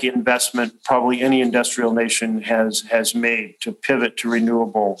dramatic investment probably any industrial nation has made to pivot to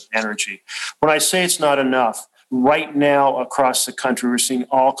renewable energy. When I say it's not enough, right now across the country, we're seeing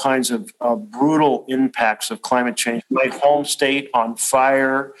all kinds of brutal impacts of climate change. My home state on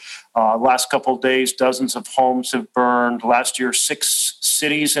fire. Last couple of days, dozens of homes have burned. Last year, 6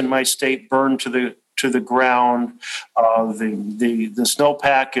 cities in my state burned to the ground. The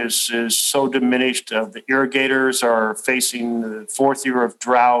snowpack is so diminished. The irrigators are facing the 4th year of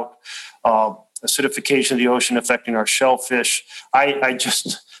drought. Acidification of the ocean affecting our shellfish. I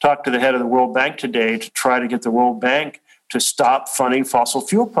just talked to the head of the World Bank today to try to get the World Bank to stop funding fossil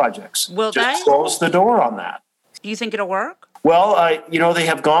fuel projects. Will just close the door on that. Do you think it'll work? Well, they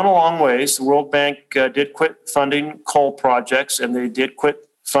have gone a long ways. The World Bank did quit funding coal projects, and they did quit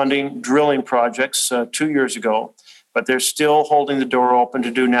funding drilling projects 2 years ago. But they're still holding the door open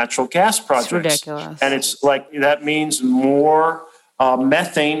to do natural gas projects. It's ridiculous. And it's like that means more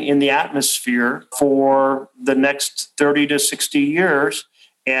methane in the atmosphere for the next 30 to 60 years.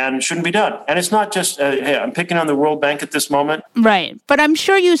 And shouldn't be done. And it's not just, hey, I'm picking on the World Bank at this moment. Right. But I'm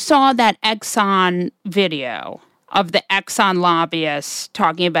sure you saw that Exxon video of the Exxon lobbyists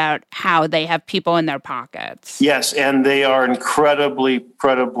talking about how they have people in their pockets. Yes, and they are incredibly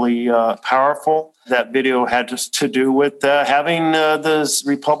powerful. That video had to do with having the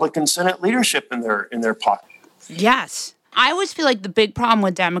Republican Senate leadership in their pocket. Yes. I always feel like the big problem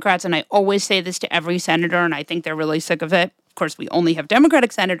with Democrats, and I always say this to every senator, and I think they're really sick of it. Of course, we only have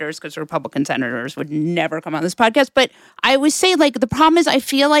Democratic senators because Republican senators would never come on this podcast. But I always say, the problem is I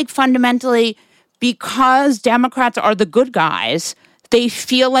feel like fundamentally because Democrats are the good guys, they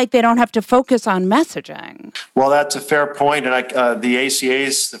feel like they don't have to focus on messaging. Well, that's a fair point. And the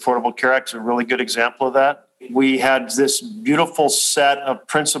ACA's, the Affordable Care Act, is a really good example of that. We had this beautiful set of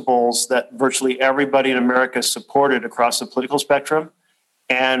principles that virtually everybody in America supported across the political spectrum,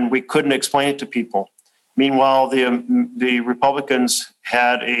 and we couldn't explain it to people. Meanwhile, the Republicans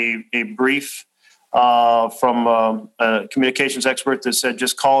had a brief from a communications expert that said,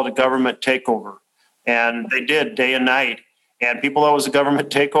 just call it a government takeover. And they did day and night. And people thought it was a government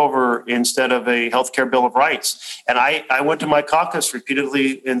takeover instead of a healthcare bill of rights. And I went to my caucus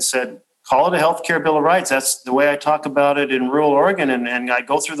repeatedly and said, call it a healthcare bill of rights. That's the way I talk about it in rural Oregon. And I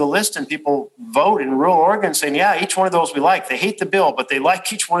go through the list and people vote in rural Oregon saying, yeah, each one of those we like. They hate the bill, but they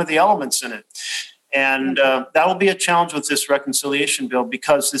like each one of the elements in it. And that will be a challenge with this reconciliation bill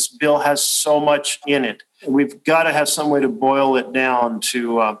because this bill has so much in it. We've got to have some way to boil it down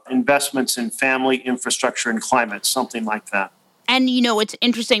to investments in family, infrastructure, and climate, something like that. And, it's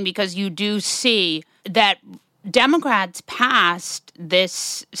interesting because you do see that Democrats passed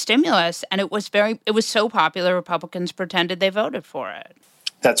this stimulus and it was so popular, Republicans pretended they voted for it.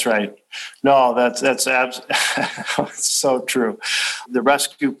 That's right. No, that's so true. The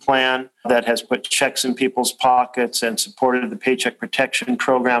rescue plan that has put checks in people's pockets and supported the Paycheck Protection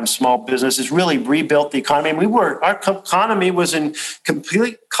Program, small businesses, really rebuilt the economy. Our economy was in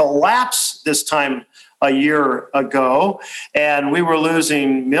complete collapse this time a year ago, and we were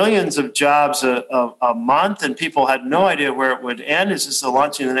losing millions of jobs a month, and people had no idea where it would end. Is this the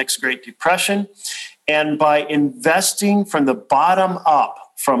launching of the next Great Depression? And by investing from the bottom up,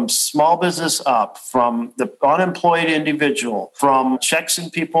 from small business up, from the unemployed individual, from checks in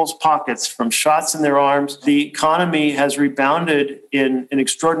people's pockets, from shots in their arms, the economy has rebounded in an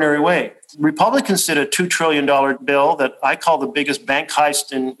extraordinary way. Republicans did a $2 trillion bill that I call the biggest bank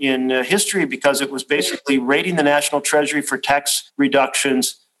heist in history because it was basically raiding the national treasury for tax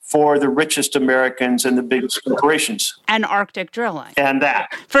reductions for the richest Americans and the biggest corporations. And Arctic drilling. And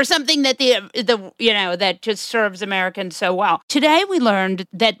that. For something that that just serves Americans so well. Today we learned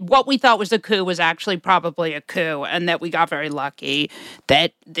that what we thought was a coup was actually probably a coup and that we got very lucky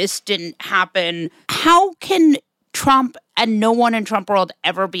that this didn't happen. How can Trump and no one in Trump world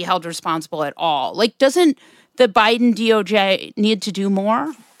ever be held responsible at all? doesn't the Biden DOJ need to do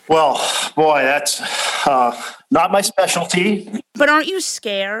more? Well, boy, that's not my specialty. But aren't you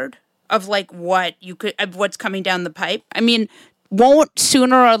scared of what's coming down the pipe? I mean, won't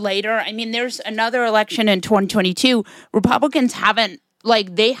sooner or later? I mean, there's another election in 2022. Republicans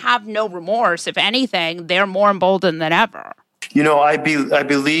they have no remorse. If anything, they're more emboldened than ever. I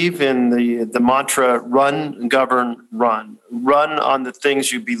believe in the mantra, run, govern, run. Run on the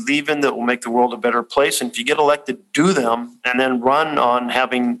things you believe in that will make the world a better place. And if you get elected, do them, and then run on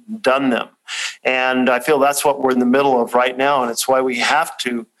having done them. And I feel that's what we're in the middle of right now. And it's why we have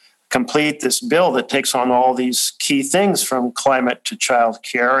to complete this bill that takes on all these key things from climate to child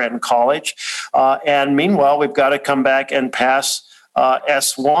care and college. And meanwhile, we've got to come back and pass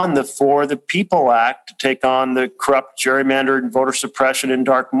S1, the For the People Act, to take on the corrupt gerrymandered voter suppression and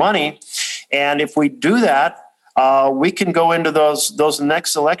dark money. And if we do that, we can go into those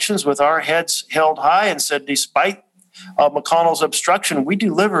next elections with our heads held high and said, despite McConnell's obstruction, we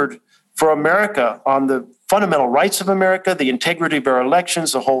delivered for America on the fundamental rights of America, the integrity of our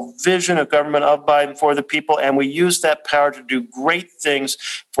elections, the whole vision of government of, by, and for the people. And we use that power to do great things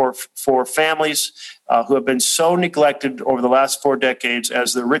for families who have been so neglected over the last 4 decades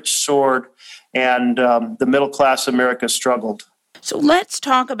as the rich soared and the middle class America struggled. So let's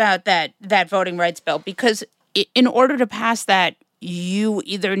talk about that voting rights bill, because in order to pass that, you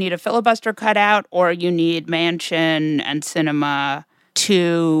either need a filibuster cut out or you need Manchin and Sinema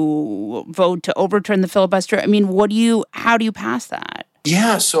to vote to overturn the filibuster. I mean, how do you pass that?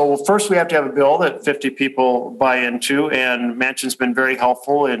 Yeah, so first we have to have a bill that 50 people buy into, and Manchin's been very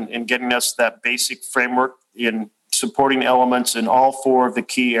helpful in getting us that basic framework in supporting elements in all 4 of the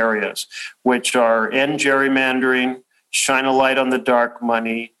key areas, which are end gerrymandering, shine a light on the dark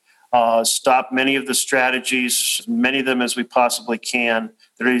money, stop many of the strategies, many of them as we possibly can,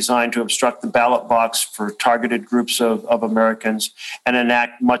 that are designed to obstruct the ballot box for targeted groups of Americans, and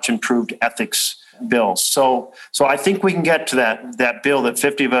enact much improved ethics bills. So I think we can get to that bill that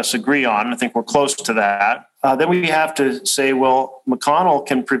 50 of us agree on. I think we're close to that. Then we have to say, well, McConnell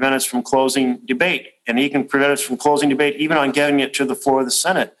can prevent us from closing debate, and he can prevent us from closing debate even on getting it to the floor of the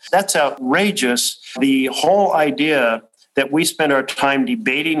Senate. That's outrageous. The whole idea that we spend our time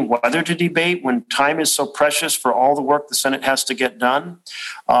debating whether to debate when time is so precious for all the work the Senate has to get done,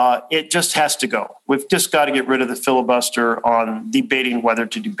 it just has to go. We've just got to get rid of the filibuster on debating whether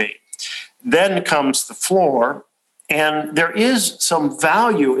to debate. Then comes the floor, and there is some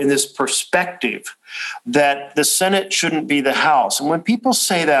value in this perspective that the Senate shouldn't be the House. And when people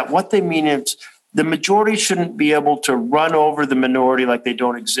say that, what they mean is the majority shouldn't be able to run over the minority like they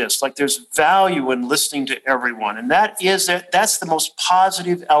don't exist. Like there's value in listening to everyone. And that's the most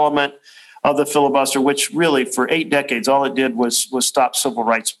positive element of the filibuster, which really for 8 decades, all it did was stop civil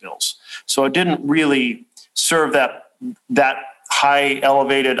rights bills. So it didn't really serve that high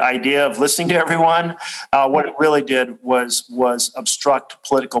elevated idea of listening to everyone. What it really did was obstruct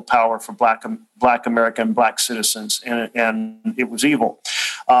political power for Black American, Black citizens, and it was evil.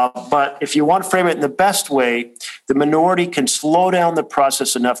 But if you want to frame it in the best way, the minority can slow down the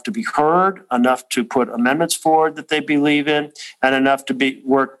process enough to be heard, enough to put amendments forward that they believe in, and enough to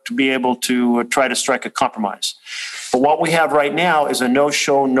be able to try to strike a compromise. But what we have right now is a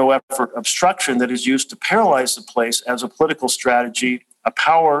no-show, no-effort obstruction that is used to paralyze the place as a political strategy, a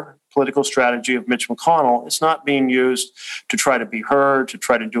power political strategy of Mitch McConnell. It's not being used to try to be heard, to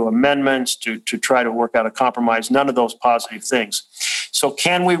try to do amendments, to try to work out a compromise, none of those positive things. So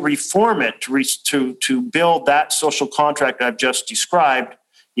can we reform it to build that social contract I've just described?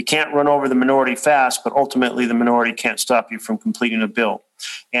 You can't run over the minority fast, but ultimately the minority can't stop you from completing a bill.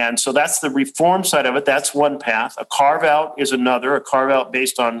 And so that's the reform side of it. That's one path. A carve-out is another, a carve-out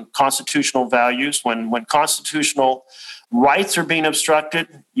based on constitutional values. When constitutional rights are being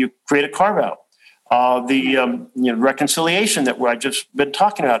obstructed, you create a carve-out. The reconciliation that I've just been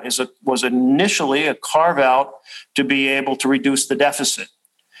talking about was initially a carve-out to be able to reduce the deficit.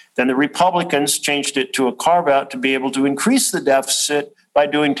 Then the Republicans changed it to a carve-out to be able to increase the deficit by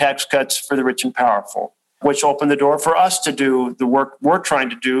doing tax cuts for the rich and powerful, which opened the door for us to do the work we're trying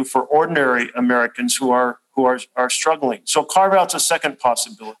to do for ordinary Americans who are struggling. So carve-out's a second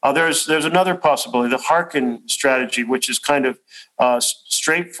possibility. There's another possibility, the Harkin strategy, which is kind of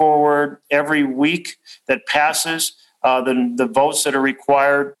straightforward. Every week that passes, the votes that are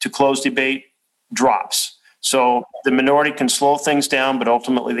required to close debate drops. So the minority can slow things down, but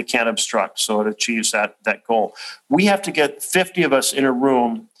ultimately they can't obstruct. So it achieves that goal. We have to get 50 of us in a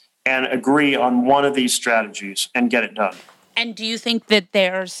room and agree on one of these strategies and get it done. And do you think that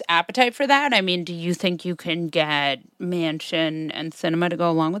there's appetite for that? I mean, do you think you can get Manchin and Sinema to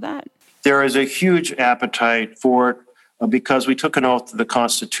go along with that? There is a huge appetite for it because we took an oath to the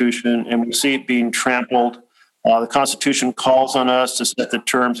Constitution and we see it being trampled. The Constitution calls on us to set the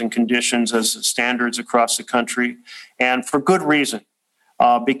terms and conditions as standards across the country, and for good reason,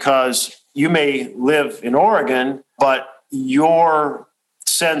 because you may live in Oregon, but your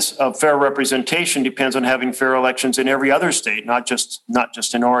sense of fair representation depends on having fair elections in every other state, not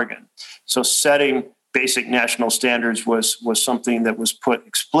just in Oregon. So setting basic national standards was something that was put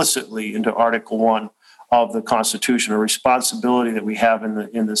explicitly into Article 1 of the Constitution, a responsibility that we have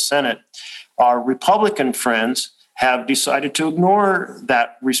in the Senate. Our Republican friends have decided to ignore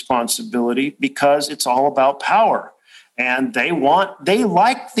that responsibility because it's all about power. And they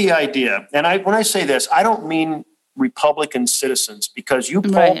like the idea. And when I say this, I don't mean Republican citizens, because you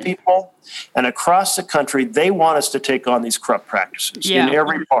poll people, and across the country, they want us to take on these corrupt practices in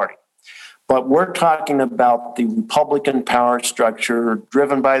every party. But we're talking about the Republican power structure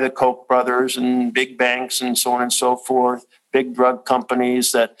driven by the Koch brothers and big banks and so on and so forth, big drug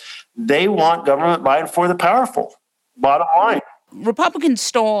companies, that they want government by and for the powerful. Bottom line. Republicans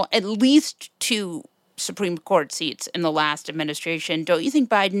stole at least 2 Supreme Court seats in the last administration. Don't you think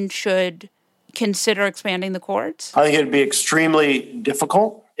Biden should consider expanding the courts? I think it'd be extremely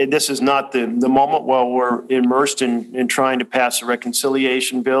difficult. This is not the moment while we're immersed in trying to pass a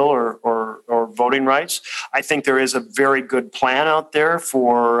reconciliation bill or voting rights. I think there is a very good plan out there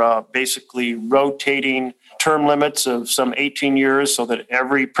for basically rotating term limits of some 18 years so that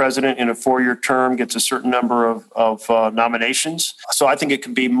every president in a 4-year term gets a certain number of nominations. So I think it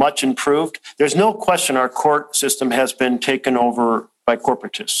could be much improved. There's no question our court system has been taken over by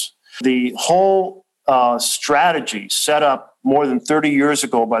corporatists. The whole strategy set up more than 30 years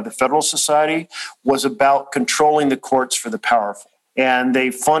ago by the Federal Society was about controlling the courts for the powerful. And they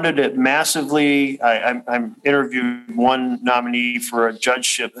funded it massively. I interviewed one nominee for a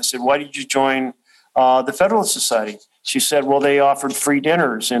judgeship. I said, "Why did you join the Federal Society?" She said, "Well, they offered free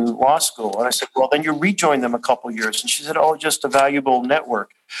dinners in law school." And I said, "Well, then you rejoin them a couple of years." And she said, "Oh, just a valuable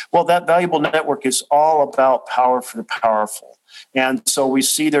network." Well, that valuable network is all about power for the powerful. And so we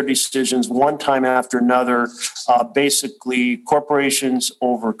see their decisions one time after another, basically corporations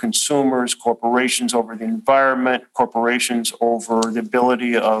over consumers, corporations over the environment, corporations over the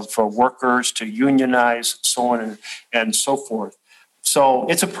ability of workers to unionize, so on and so forth. So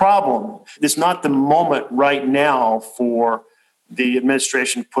it's a problem. It's not the moment right now for the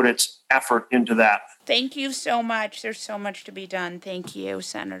administration to put its effort into that. Thank you so much. There's so much to be done. Thank you,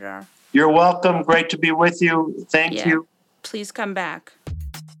 Senator. You're welcome. Great to be with you. Thank you. Please come back.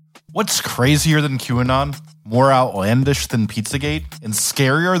 What's crazier than QAnon, more outlandish than Pizzagate, and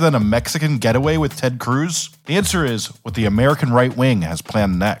scarier than a Mexican getaway with Ted Cruz? The answer is what the American right wing has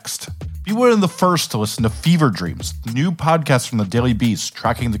planned next. Be one of the first to listen to Fever Dreams, the new podcast from the Daily Beast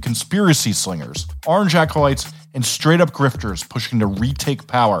tracking the conspiracy slingers, orange acolytes, and straight-up grifters pushing to retake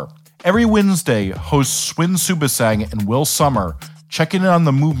power. Every Wednesday, hosts Swin Subasang and Will Sommer check in on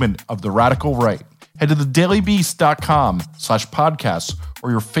the movement of the radical right. Head to thedailybeast.com/podcasts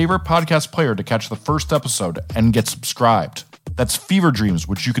or your favorite podcast player to catch the first episode and get subscribed. That's Fever Dreams,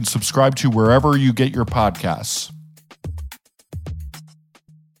 which you can subscribe to wherever you get your podcasts.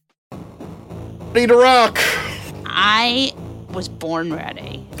 Ready to rock! I was born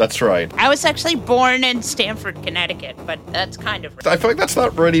ready. That's right. I was actually born in Stamford, Connecticut, but that's kind of... I feel like that's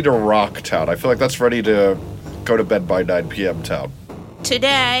not ready to rock town. I feel like that's ready to go to bed by 9 p.m. town.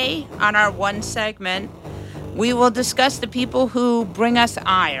 Today, on our one segment, we will discuss the people who bring us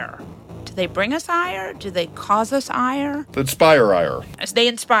ire. Do they bring us ire? Do they cause us ire? They inspire ire. They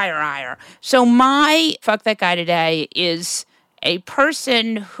inspire ire. So my fuck that guy today is a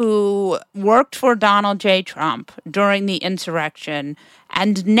person who worked for Donald J. Trump during the insurrection,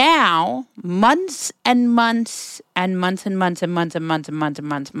 and now, months later,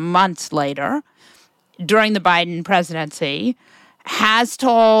 during the Biden presidency, has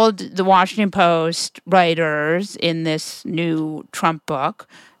told the Washington Post writers in this new Trump book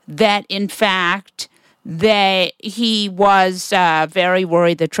that, in fact, he was very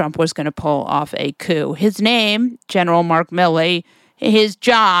worried that Trump was going to pull off a coup. His name, General Mark Milley, his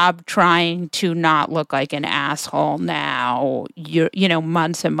job trying to not look like an asshole now,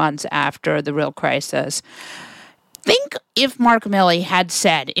 months and months after the real crisis. Think if Mark Milley had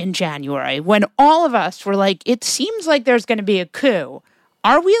said in January, when all of us were like, it seems like there's going to be a coup.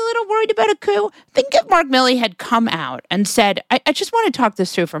 Are we a little worried about a coup? Think if Mark Milley had come out and said, I just want to talk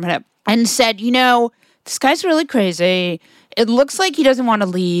this through for a minute, and said, this guy's really crazy. It looks like he doesn't want to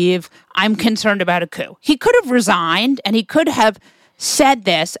leave. I'm concerned about a coup. He could have resigned, and he could have said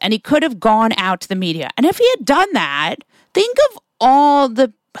this, and he could have gone out to the media. And if he had done that, think of all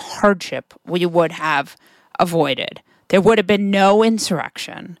the hardship we would have avoided. There would have been no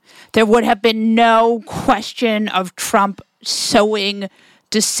insurrection. There would have been no question of Trump sowing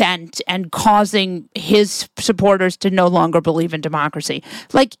dissent and causing his supporters to no longer believe in democracy.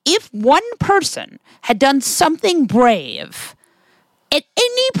 Like, if one person had done something brave at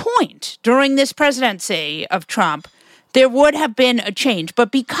any point during this presidency of Trump, there would have been a change.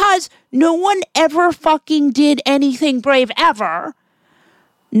 But because no one ever fucking did anything brave ever,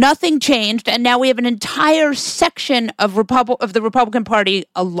 nothing changed. And now we have an entire section of the Republican Party,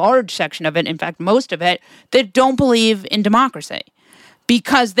 a large section of it, in fact, most of it, that don't believe in democracy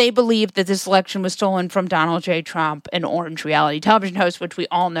because they believe that this election was stolen from Donald J. Trump, an orange reality television host, which we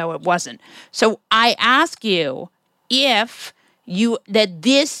all know it wasn't. So I ask you if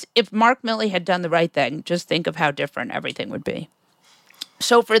Mark Milley had done the right thing, just think of how different everything would be.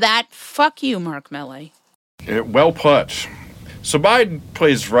 So for that, fuck you, Mark Milley. Well put. So Biden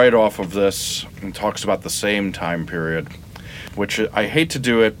plays right off of this and talks about the same time period, which I hate to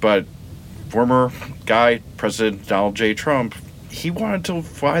do it, but former guy, President Donald J. Trump, he wanted to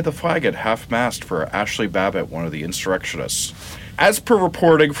fly the flag at half-mast for Ashley Babbitt, one of the insurrectionists. As per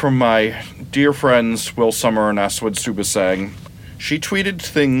reporting from my dear friends Will Sommer and Aswad Subasang, she tweeted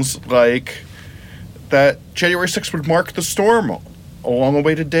things like that January 6th would mark the storm. Along the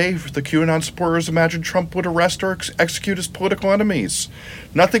way today, the QAnon supporters imagined Trump would arrest or execute his political enemies.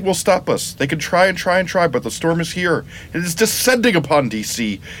 Nothing will stop us. They can try and try and try, but the storm is here. It is descending upon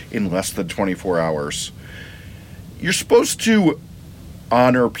D.C. in less than 24 hours. You're supposed to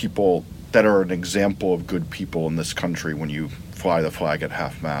honor people that are an example of good people in this country when you fly the flag at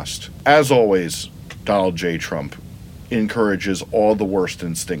half-mast. As always, Donald J. Trump encourages all the worst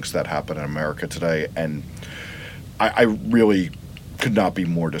instincts that happen in America today, and I really could not be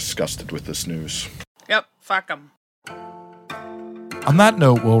more disgusted with this news. Yep, fuck them. On that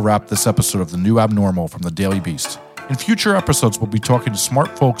note, we'll wrap this episode of The New Abnormal from the Daily Beast. In future episodes, we'll be talking to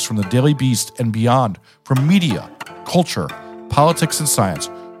smart folks from the Daily Beast and beyond, from media, culture, politics, and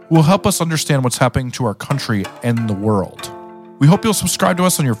science, who will help us understand what's happening to our country and the world. We hope you'll subscribe to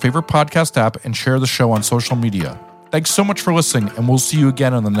us on your favorite podcast app and share the show on social media. Thanks so much for listening, and we'll see you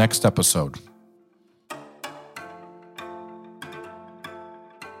again on the next episode.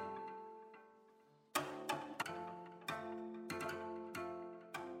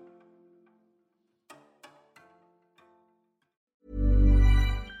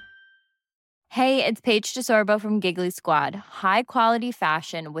 Hey, it's Paige DeSorbo from Giggly Squad. High quality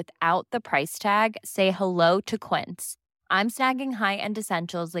fashion without the price tag. Say hello to Quince. I'm snagging high-end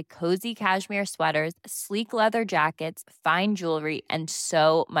essentials like cozy cashmere sweaters, sleek leather jackets, fine jewelry, and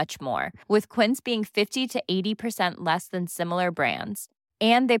so much more. With Quince being 50 to 80% less than similar brands.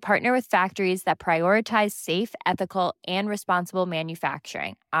 And they partner with factories that prioritize safe, ethical, and responsible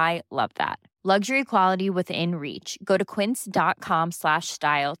manufacturing. I love that. Luxury quality within reach. Go to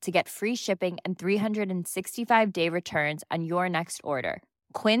quince.com/style to get free shipping and 365-day returns on your next order.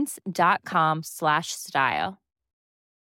 Quince.com/style.